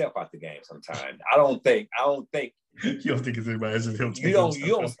take himself out the game sometimes. I don't think you don't think it's anybody else. You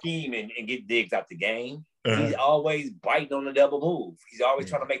don't scheme and get Diggs out the game. He's always biting on the double move. He's always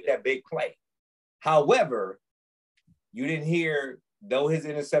trying to make that big play. However, you didn't hear, though his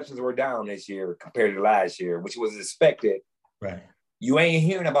interceptions were down this year compared to last year, which was expected. Right. You ain't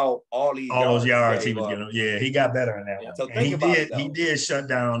hearing about all those yards he was getting. Yeah, he got better in that one. So think about it, he did shut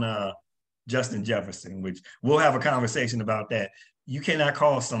down Justin Jefferson, which we'll have a conversation about that. You cannot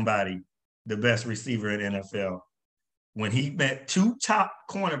call somebody the best receiver in NFL when he met two top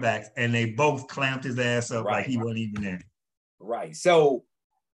cornerbacks and they both clamped his ass up like he wasn't even there. Right. So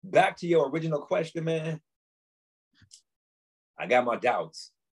back to your original question, man. I got my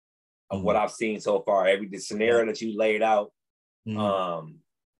doubts of what I've seen so far. The scenario that you laid out. And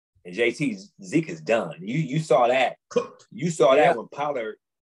JT, Zeke is done. You saw that. You saw that when Pollard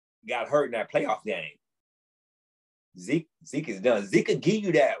got hurt in that playoff game. Zeke is done. Zeke could give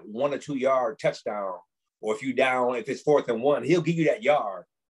you that 1 or 2 yard touchdown, or if it's 4th and 1, he'll give you that yard.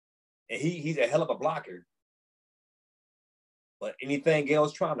 And he's a hell of a blocker. But anything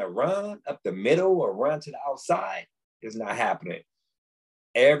else trying to run up the middle or run to the outside is not happening.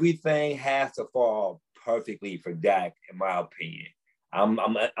 Everything has to fall perfectly for Dak, in my opinion.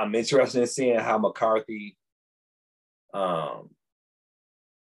 I'm interested in seeing how McCarthy, how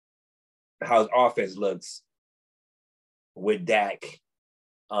his offense looks with Dak.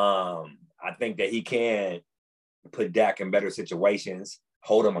 I think that he can put Dak in better situations,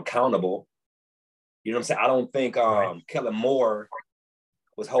 hold him accountable. You know what I'm saying? I don't think Kellen Moore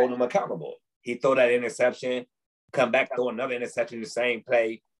was holding him accountable. He throw that interception, come back, throw another interception, the same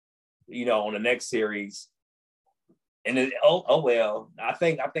play, on the next series. And then, well. I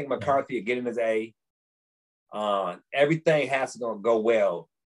think McCarthy will get in his A. Everything has to go well.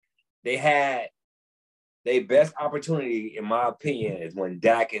 They had their best opportunity, in my opinion, is when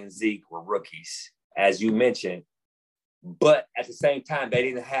Dak and Zeke were rookies, as you mentioned. But at the same time, they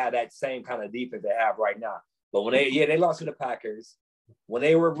didn't have that same kind of defense they have right now. But when they lost to the Packers, when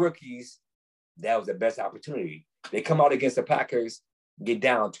they were rookies, that was the best opportunity. They come out against the Packers, get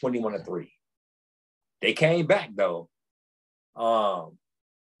down 21-3. They came back though.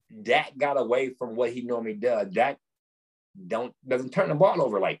 Dak got away from what he normally does. Dak doesn't turn the ball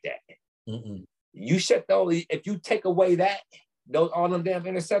over like that. Mm-mm. You shut those. If you take away all them damn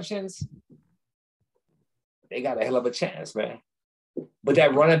interceptions, they got a hell of a chance, man. But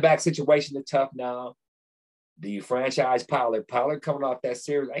that running back situation is tough now. Do you franchise Pollard? Pollard coming off that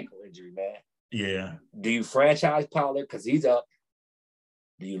serious ankle injury, man. Yeah. Do you franchise Pollard because he's up?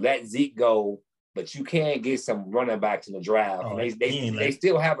 Do you let Zeke go? But you can get some running backs in the draft. Oh, and they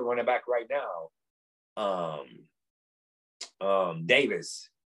still have a running back right now. Davis.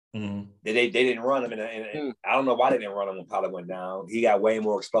 They didn't run him, and I don't know why they didn't run him when Pollard went down. He got way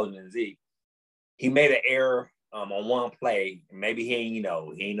more explosion than Zeke. He made an error on one play. Maybe he ain't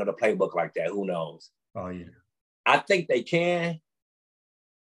know the playbook like that. Who knows? Oh yeah. I think they can,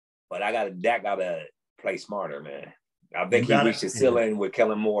 but Dak gotta play smarter, man. I think he reached the ceiling with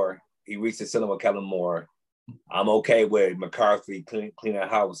Kellen Moore. I'm okay with McCarthy cleaning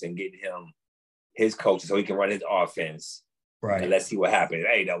house and getting him his coach so he can run his offense. Right. And let's see what happens.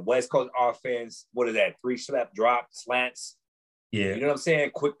 Hey, the West Coast offense, what is that? 3 slap, drop, slants. Yeah. You know what I'm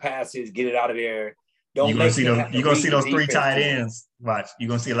saying? Quick passes, get it out of there. You're gonna see those 3 tight ends. Watch. You're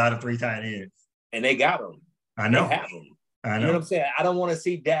gonna see a lot of 3 tight ends. And they got them. I know. They have them. I know. You know what I'm saying? I don't want to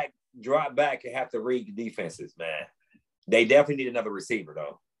see Dak drop back and have to read the defenses, man. They definitely need another receiver,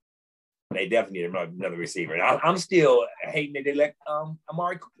 though. They definitely need another receiver. And I'm still hating that they let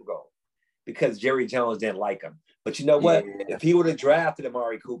Amari Cooper go because Jerry Jones didn't like him. But you know what? Yeah. If he would have drafted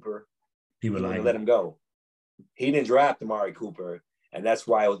Amari Cooper, he would have let him go. He didn't draft Amari Cooper, and that's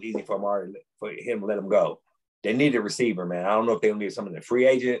why it was easy for him to let him go. They need a receiver, man. I don't know if they need something in the free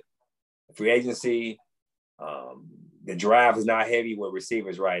agency. The draft is not heavy with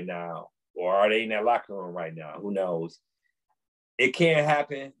receivers right now, or are they in that locker room right now? Who knows? It can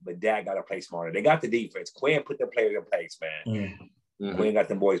happen, but Dak got to play smarter. They got the defense. Quinn put the players in place, man. Mm-hmm. Quinn got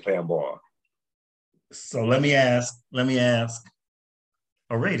them boys playing ball. So let me ask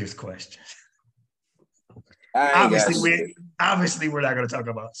a Raiders question. Obviously, we're not going to talk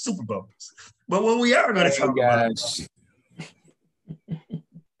about Super Bowls, but what we are going to talk about.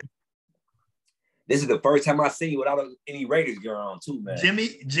 This is the first time I see you without any Raiders gear on, too, man.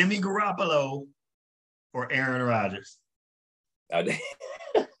 Jimmy Garoppolo or Aaron Rodgers?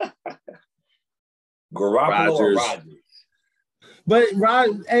 Garoppolo or Rodgers? But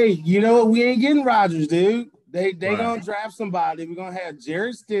hey, you know what? We ain't getting Rodgers, dude. They gonna draft somebody. We're gonna have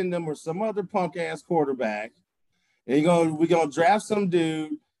Jared Stidham or some other punk ass quarterback. And we're gonna draft some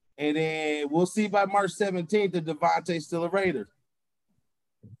dude, and then we'll see by March 17th if Devontae's still a Raider.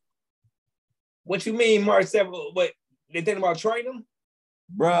 What you mean, March 7th? What they think about trading him?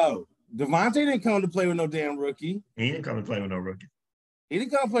 Bro, Devontae didn't come to play with no damn rookie. He didn't come to play with no rookie.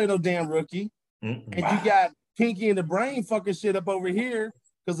 Mm-hmm. And you got Pinky in the brain fucking shit up over here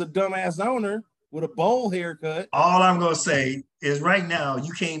because a dumbass owner with a bowl haircut. All I'm going to say is right now,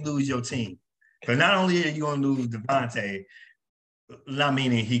 you can't lose your team. Because not only are you going to lose Devontae, not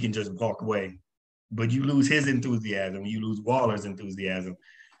meaning he can just walk away, but you lose his enthusiasm. You lose Waller's enthusiasm.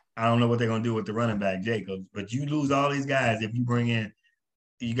 I don't know what they're going to do with the running back, Jacobs, but you lose all these guys if you bring in,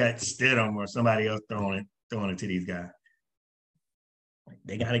 you got Stidham or somebody else throwing it to these guys.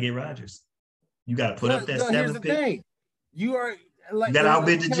 They got to get Rodgers. You got to put up that 7th pick. Here's the thing. You are like, you got to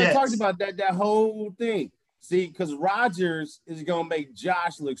outbid the Jets. Talked about that whole thing. See, because Rodgers is going to make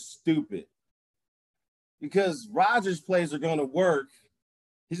Josh look stupid. Because Rodgers' plays are going to work.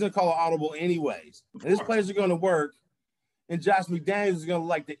 He's going to call an audible anyways. And his plays are going to work. And Josh McDaniels is going to look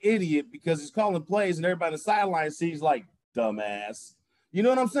like the idiot because he's calling plays and everybody on the sideline sees like, dumbass. You know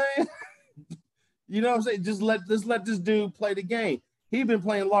what I'm saying? You know what I'm saying? Just let this dude play the game. He's been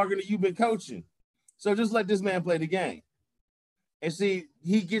playing longer than you've been coaching. So just let this man play the game. And see,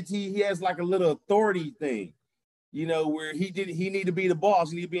 he has like a little authority thing, you know, where he need to be the boss,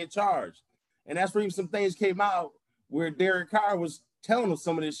 he need to be in charge. And that's where even some things came out where Derek Carr was telling him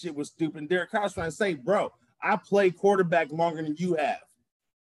some of this shit was stupid. And Derek Carr's trying to say, bro, I play quarterback longer than you have.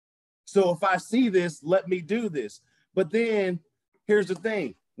 So if I see this, let me do this. But then here's the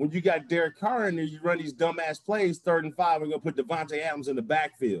thing. When you got Derek Carr in there, you run these dumbass plays, 3rd and 5, we're going to put Devontae Adams in the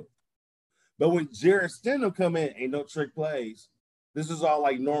backfield. But when Jared Stidham come in, ain't no trick plays. This is all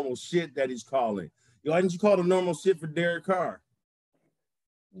like normal shit that he's calling. Why didn't you call the normal shit for Derek Carr?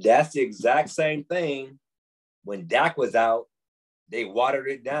 That's the exact same thing. When Dak was out, they watered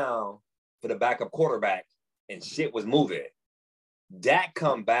it down for the backup quarterback, and shit was moving. Dak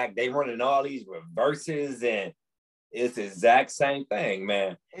come back, they running all these reverses, and it's the exact same thing,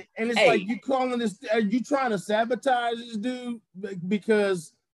 man. And it's like you calling this, are you trying to sabotage this dude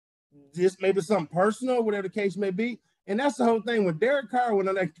because this maybe something personal, whatever the case may be? And that's the whole thing. When Derek Carr went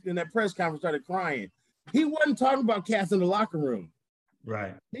in that press conference, started crying, he wasn't talking about cats in the locker room.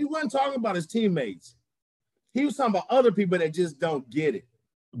 Right. He wasn't talking about his teammates. He was talking about other people that just don't get it.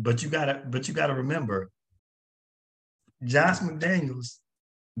 But you gotta remember, Josh McDaniels,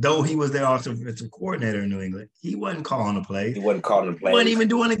 though he was their offensive coordinator in New England, he wasn't calling the plays. He wasn't calling the plays. He wasn't even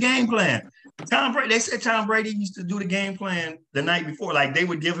doing the game plan. They said Tom Brady used to do the game plan the night before. Like they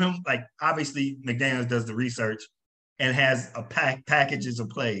would give him, like obviously McDaniels does the research and has a packages of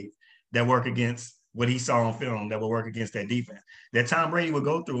plays that work against what he saw on film that would work against that defense. That Tom Brady would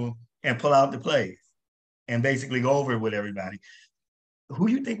go through and pull out the plays and basically go over it with everybody. Who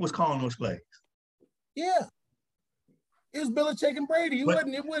do you think was calling those plays? Yeah. It was Belichick and Brady. It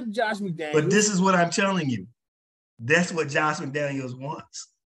wasn't Josh McDaniels. But this is what I'm telling you. That's what Josh McDaniels wants.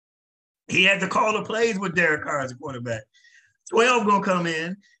 He had to call the plays with Derek Carr as a quarterback. 12 gonna come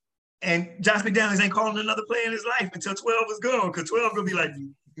in, and Josh McDaniels ain't calling another play in his life until 12 is gone, because 12 gonna be like,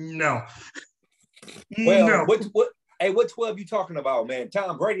 no. Well, no. What 12 you talking about, man?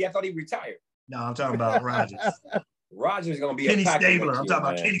 Tom Brady, I thought he retired. No, I'm talking about Rodgers. Rodgers gonna be Kenny a Packer Stabler. next I'm year, talking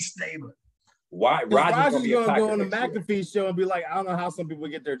about man. Kenny Stabler. Why Rodgers gonna go on the McAfee year. Show and be like, I don't know how some people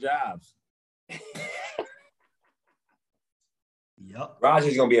get their jobs. Yep.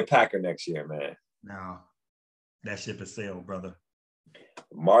 Rodgers gonna be a Packer next year, man. No, that ship is sailed, brother.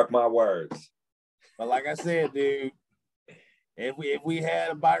 Mark my words. But like I said, dude, if we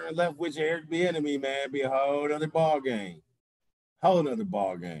had a Byron Leftwich or Eric Bieniemy, man, it'd be a whole other ball game.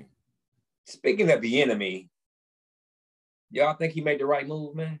 Speaking of the enemy, y'all think he made the right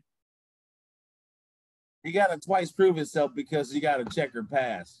move, man? He got to twice prove himself because he got a checker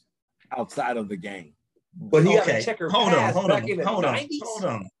pass outside of the game. But he got a checker pass back in the 90s? Hold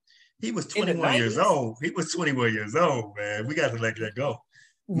on. He was 21 years old. Man. We got to let that go.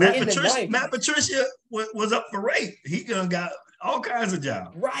 Matt Patricia was up for rape. He got all kinds of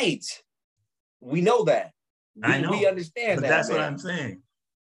jobs. Right. We know that. I know. We understand but that. That's man. what I'm saying.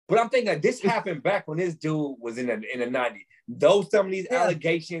 But I'm thinking that this happened back when this dude was in the 90s. Some of these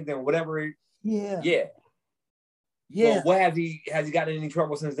allegations and whatever. Yeah. Well, what has he gotten in any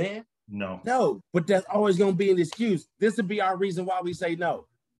trouble since then? No, but that's always going to be an excuse. This would be our reason why we say no.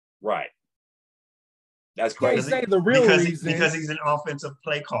 Right. That's crazy. Say the real reason because he's an offensive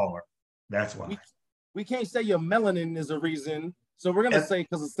play caller. That's why. We can't say your melanin is a reason. So we're going to say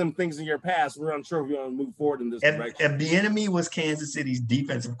because of some things in your past, we're unsure if we want to move forward in this direction. If Bieniemy was Kansas City's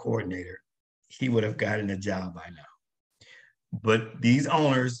defensive coordinator, he would have gotten a job by now. But these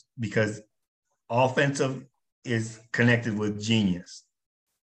owners, because offensive is connected with genius.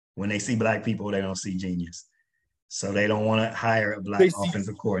 When they see black people, they don't see genius. So they don't want to hire a black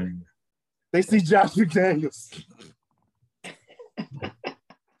offensive coordinator. They see Josh McDaniels.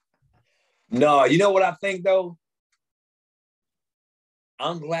 No, you know what I think, though?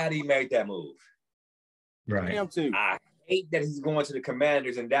 I'm glad he made that move. Right. I am too. I hate that he's going to the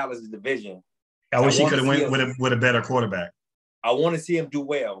Commanders in Dallas' division. I wish he could have went with a better quarterback. I want to see him do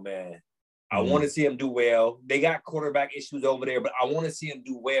well, man. I want to see him do well. They got quarterback issues over there, but I want to see him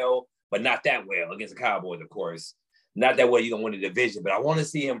do well, but not that well against the Cowboys, of course. Not that way you're going to win the division, but I want to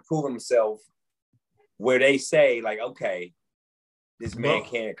see him prove himself where they say, like, okay, this man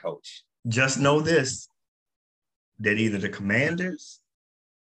can coach. Just know this, that either the Commanders,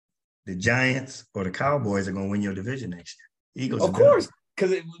 the Giants, or the Cowboys are going to win your division next year. Eagles of course,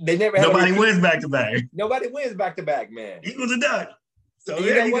 because they never have Nobody wins back-to-back. Nobody wins back-to-back, man. Eagles are done. So and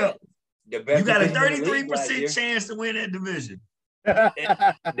there you go. You got a 33% chance to win that division.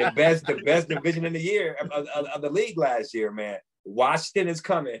 the best division in the year of the league last year, man. Washington is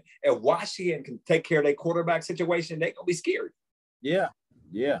coming. If Washington can take care of their quarterback situation, they're gonna be scared. Yeah.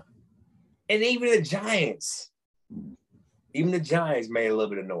 And even the Giants made a little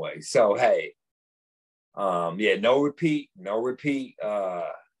bit of noise. So hey, no repeat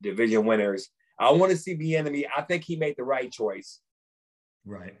division winners. I want to see Bieniemy. I think he made the right choice.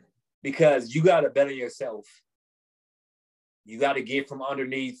 Right. Because you got to better yourself. You got to get from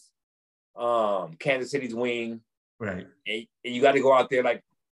underneath Kansas City's wing. Right. And you got to go out there. Like,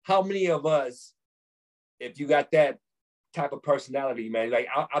 how many of us, if you got that type of personality, man, like,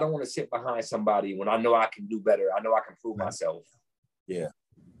 I don't want to sit behind somebody when I know I can do better. I know I can prove myself. Yeah.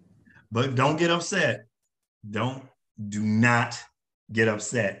 But don't get upset. Do not get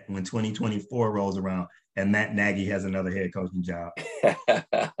upset when 2024 rolls around and Matt Nagy has another head coaching job.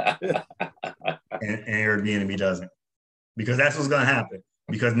 and Eric Bieniemy doesn't. Because that's what's going to happen.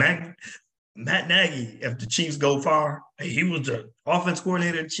 Because Matt Nagy, if the Chiefs go far, he was the offense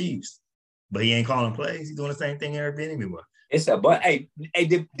coordinator of the Chiefs. But he ain't calling plays. He's doing the same thing Eric Bieniemy was.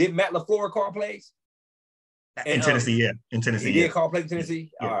 Did Matt LaFleur call plays? In Tennessee, yeah. In Tennessee, he did call plays in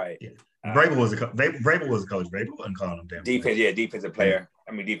Tennessee? Yeah. All right. Yeah. Vrabel was a coach. Vrabel wasn't calling them damn defense, plays. Defensive player.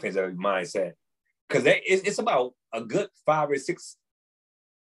 I mean, defensive mindset. Because it's about a good 5 or 6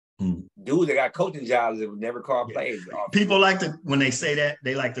 dudes that got coaching jobs that would never call plays. People like to, when they say that,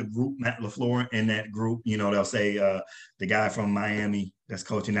 they like to group Matt LaFleur in that group. You know, they'll say the guy from Miami that's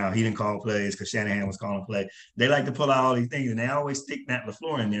coaching now, he didn't call plays because Shanahan was calling play. They like to pull out all these things, and they always stick Matt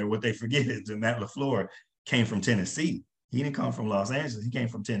LaFleur in there. What they forget is that Matt LaFleur came from Tennessee. He didn't come from Los Angeles. He came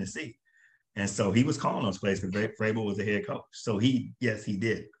from Tennessee. And so he was calling those plays because Vrabel was the head coach. So he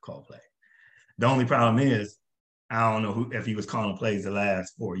did call plays. The only problem is, I don't know if he was calling plays the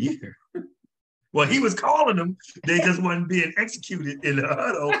last 4 years. Well, he was calling them. They just wasn't being executed in the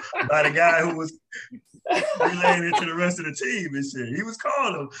huddle by the guy who was relaying it to the rest of the team and shit. He was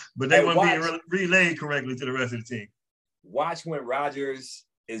calling them, but they weren't being relayed correctly to the rest of the team. Watch when Rodgers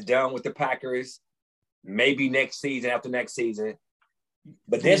is done with the Packers, maybe next season, after next season.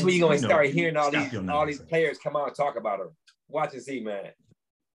 But that's when you're going to start hearing all these players come out and talk about him. Watch and see, man.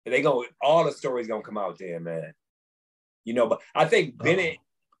 All the stories going to come out there, man. You know, but I think Bennett –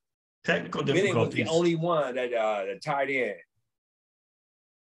 technical difficulties. Bennett was the only one that the tight end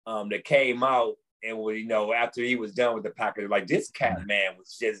that came out and was, after he was done with the Packers, like this cat man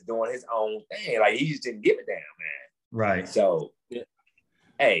was just doing his own thing. Like he just didn't give a damn, man. Right. So,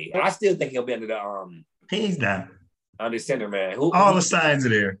 hey, I still think he'll be under the He's not under center, man. All the signs are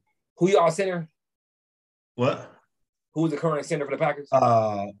there. Who y'all center? What? Who's the current center for the Packers?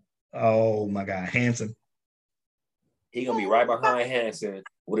 Oh my God, Hanson. He gonna be right behind Hanson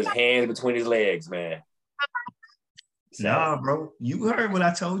with his hands between his legs, man. So, nah, bro. You heard what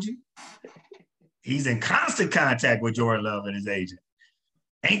I told you. He's in constant contact with Jordan Love and his agent.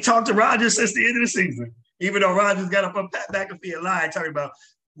 Ain't talked to Rodgers since the end of the season. Even though Rodgers got up on Pat McAfee line talking about,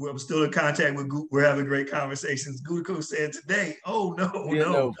 I'm still in contact with we're having great conversations. Gutekunst said today, no.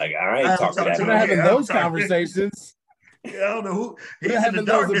 Like, I ain't talking to that. We're not having those conversations. Yeah, I don't know who. He's in the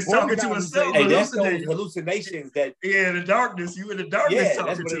darkness talking to himself. Hey, that's those hallucinations that. Yeah, in the darkness. You in the darkness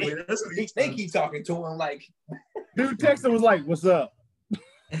talking to me. That's what they keep talking to him like. Dude, texter was like, "What's up?"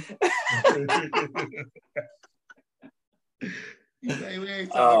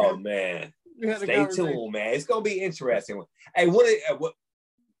 Oh man, stay tuned, man. It's gonna be interesting. Hey,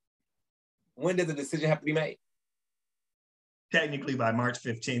 when does the decision have to be made? Technically by March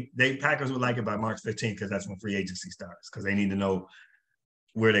 15th. Packers would like it by March 15th because that's when free agency starts, because they need to know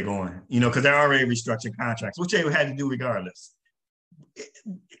where they're going, because they're already restructuring contracts, which they had to do regardless.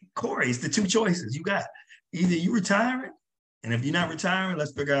 Corey, it's the two choices you got. Either you retiring, and if you're not retiring,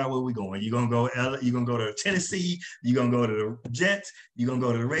 let's figure out where we're going. You're gonna go to Tennessee, you're gonna go to the Jets, you're gonna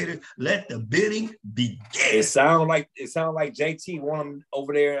go to the Raiders. Let the bidding begin. It sounds like JT want him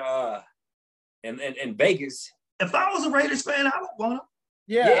over there in Vegas. If I was a Raiders fan, I would want him.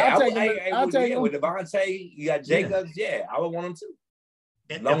 Yeah, I'll take him. With Devontae, you got Jacobs. Yeah, I would want him too.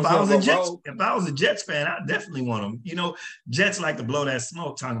 If I was a Jets fan, I definitely want him. Jets like to blow that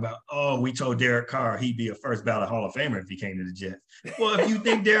smoke talking about, we told Derek Carr he'd be a first ballot Hall of Famer if he came to the Jets. Well, if you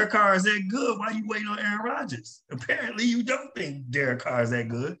think Derek Carr is that good, why are you waiting on Aaron Rodgers? Apparently you don't think Derek Carr is that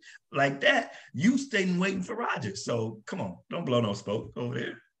good. Like that, you staying waiting for Rodgers. So come on, don't blow no smoke over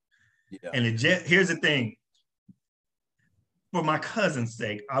there. Yeah. And here's the thing. For my cousin's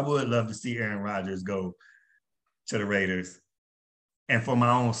sake, I would love to see Aaron Rodgers go to the Raiders. And for my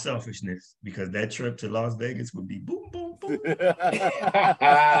own selfishness, because that trip to Las Vegas would be boom, boom, boom. But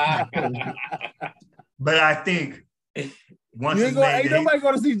I think once it's made, ain't nobody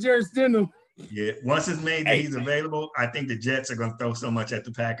going to see Jared Stidham. Yeah, once it's made that he's available, I think the Jets are going to throw so much at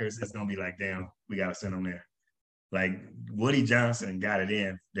the Packers, it's going to be like, damn, we got to send him there. Like Woody Johnson got it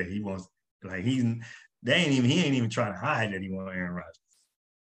in that he wants. Like he ain't even trying to hide that he wants Aaron Rodgers.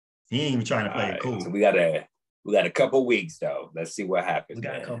 He ain't even trying to play it cool. So we got a couple weeks though. Let's see what happens. We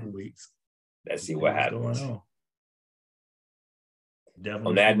got a couple weeks. Let's see what happens. Going on. Definitely.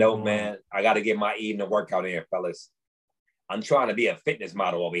 On that note, man, I got to get my evening workout in, fellas. I'm trying to be a fitness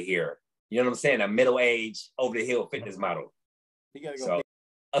model over here. You know what I'm saying? A middle-aged, over-the-hill fitness model. You gotta go. So,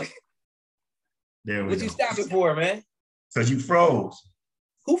 okay. There we What go. you stopping for, man? Because you froze.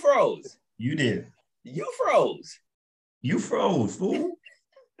 Who froze? You did. You froze. You froze, fool.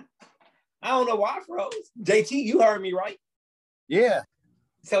 I don't know why I froze. JT, you heard me, right? Yeah.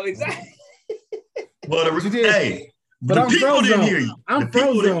 So exactly. Well, hey, but the people didn't hear you. I'm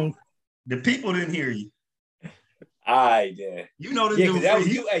frozen. The people didn't hear you. All right, yeah. You know this dude. That was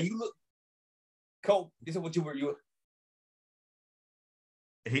you. Hey, you look. Cole, this is what you were.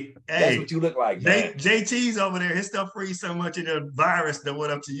 That's what you look like, man. JT's over there. His stuff freeze so much in the virus that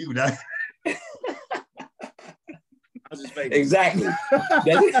went up to you. Exactly.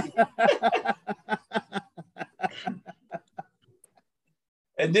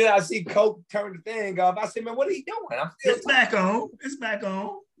 And then I see Coke turn the thing off. I said, man, what are you doing? It's back on. It's back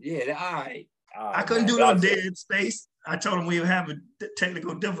on. Yeah, all right. I couldn't do no dead space. I told him we were having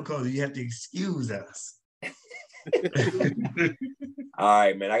technical difficulties. You have to excuse us. All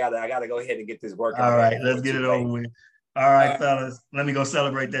right, man. I gotta go ahead and get this work. All right, let's get it over with. All right, fellas. Let me go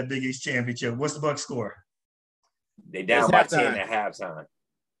celebrate that Big East championship. What's the Bucs score? They down by 10 at halftime.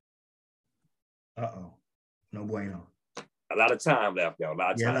 No bueno. A lot of time left, though. A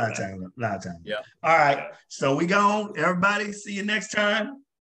lot of time. A lot of time. Yeah. All right. So we gone. Everybody, see you next time.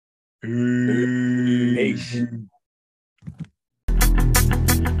 Peace. Peace.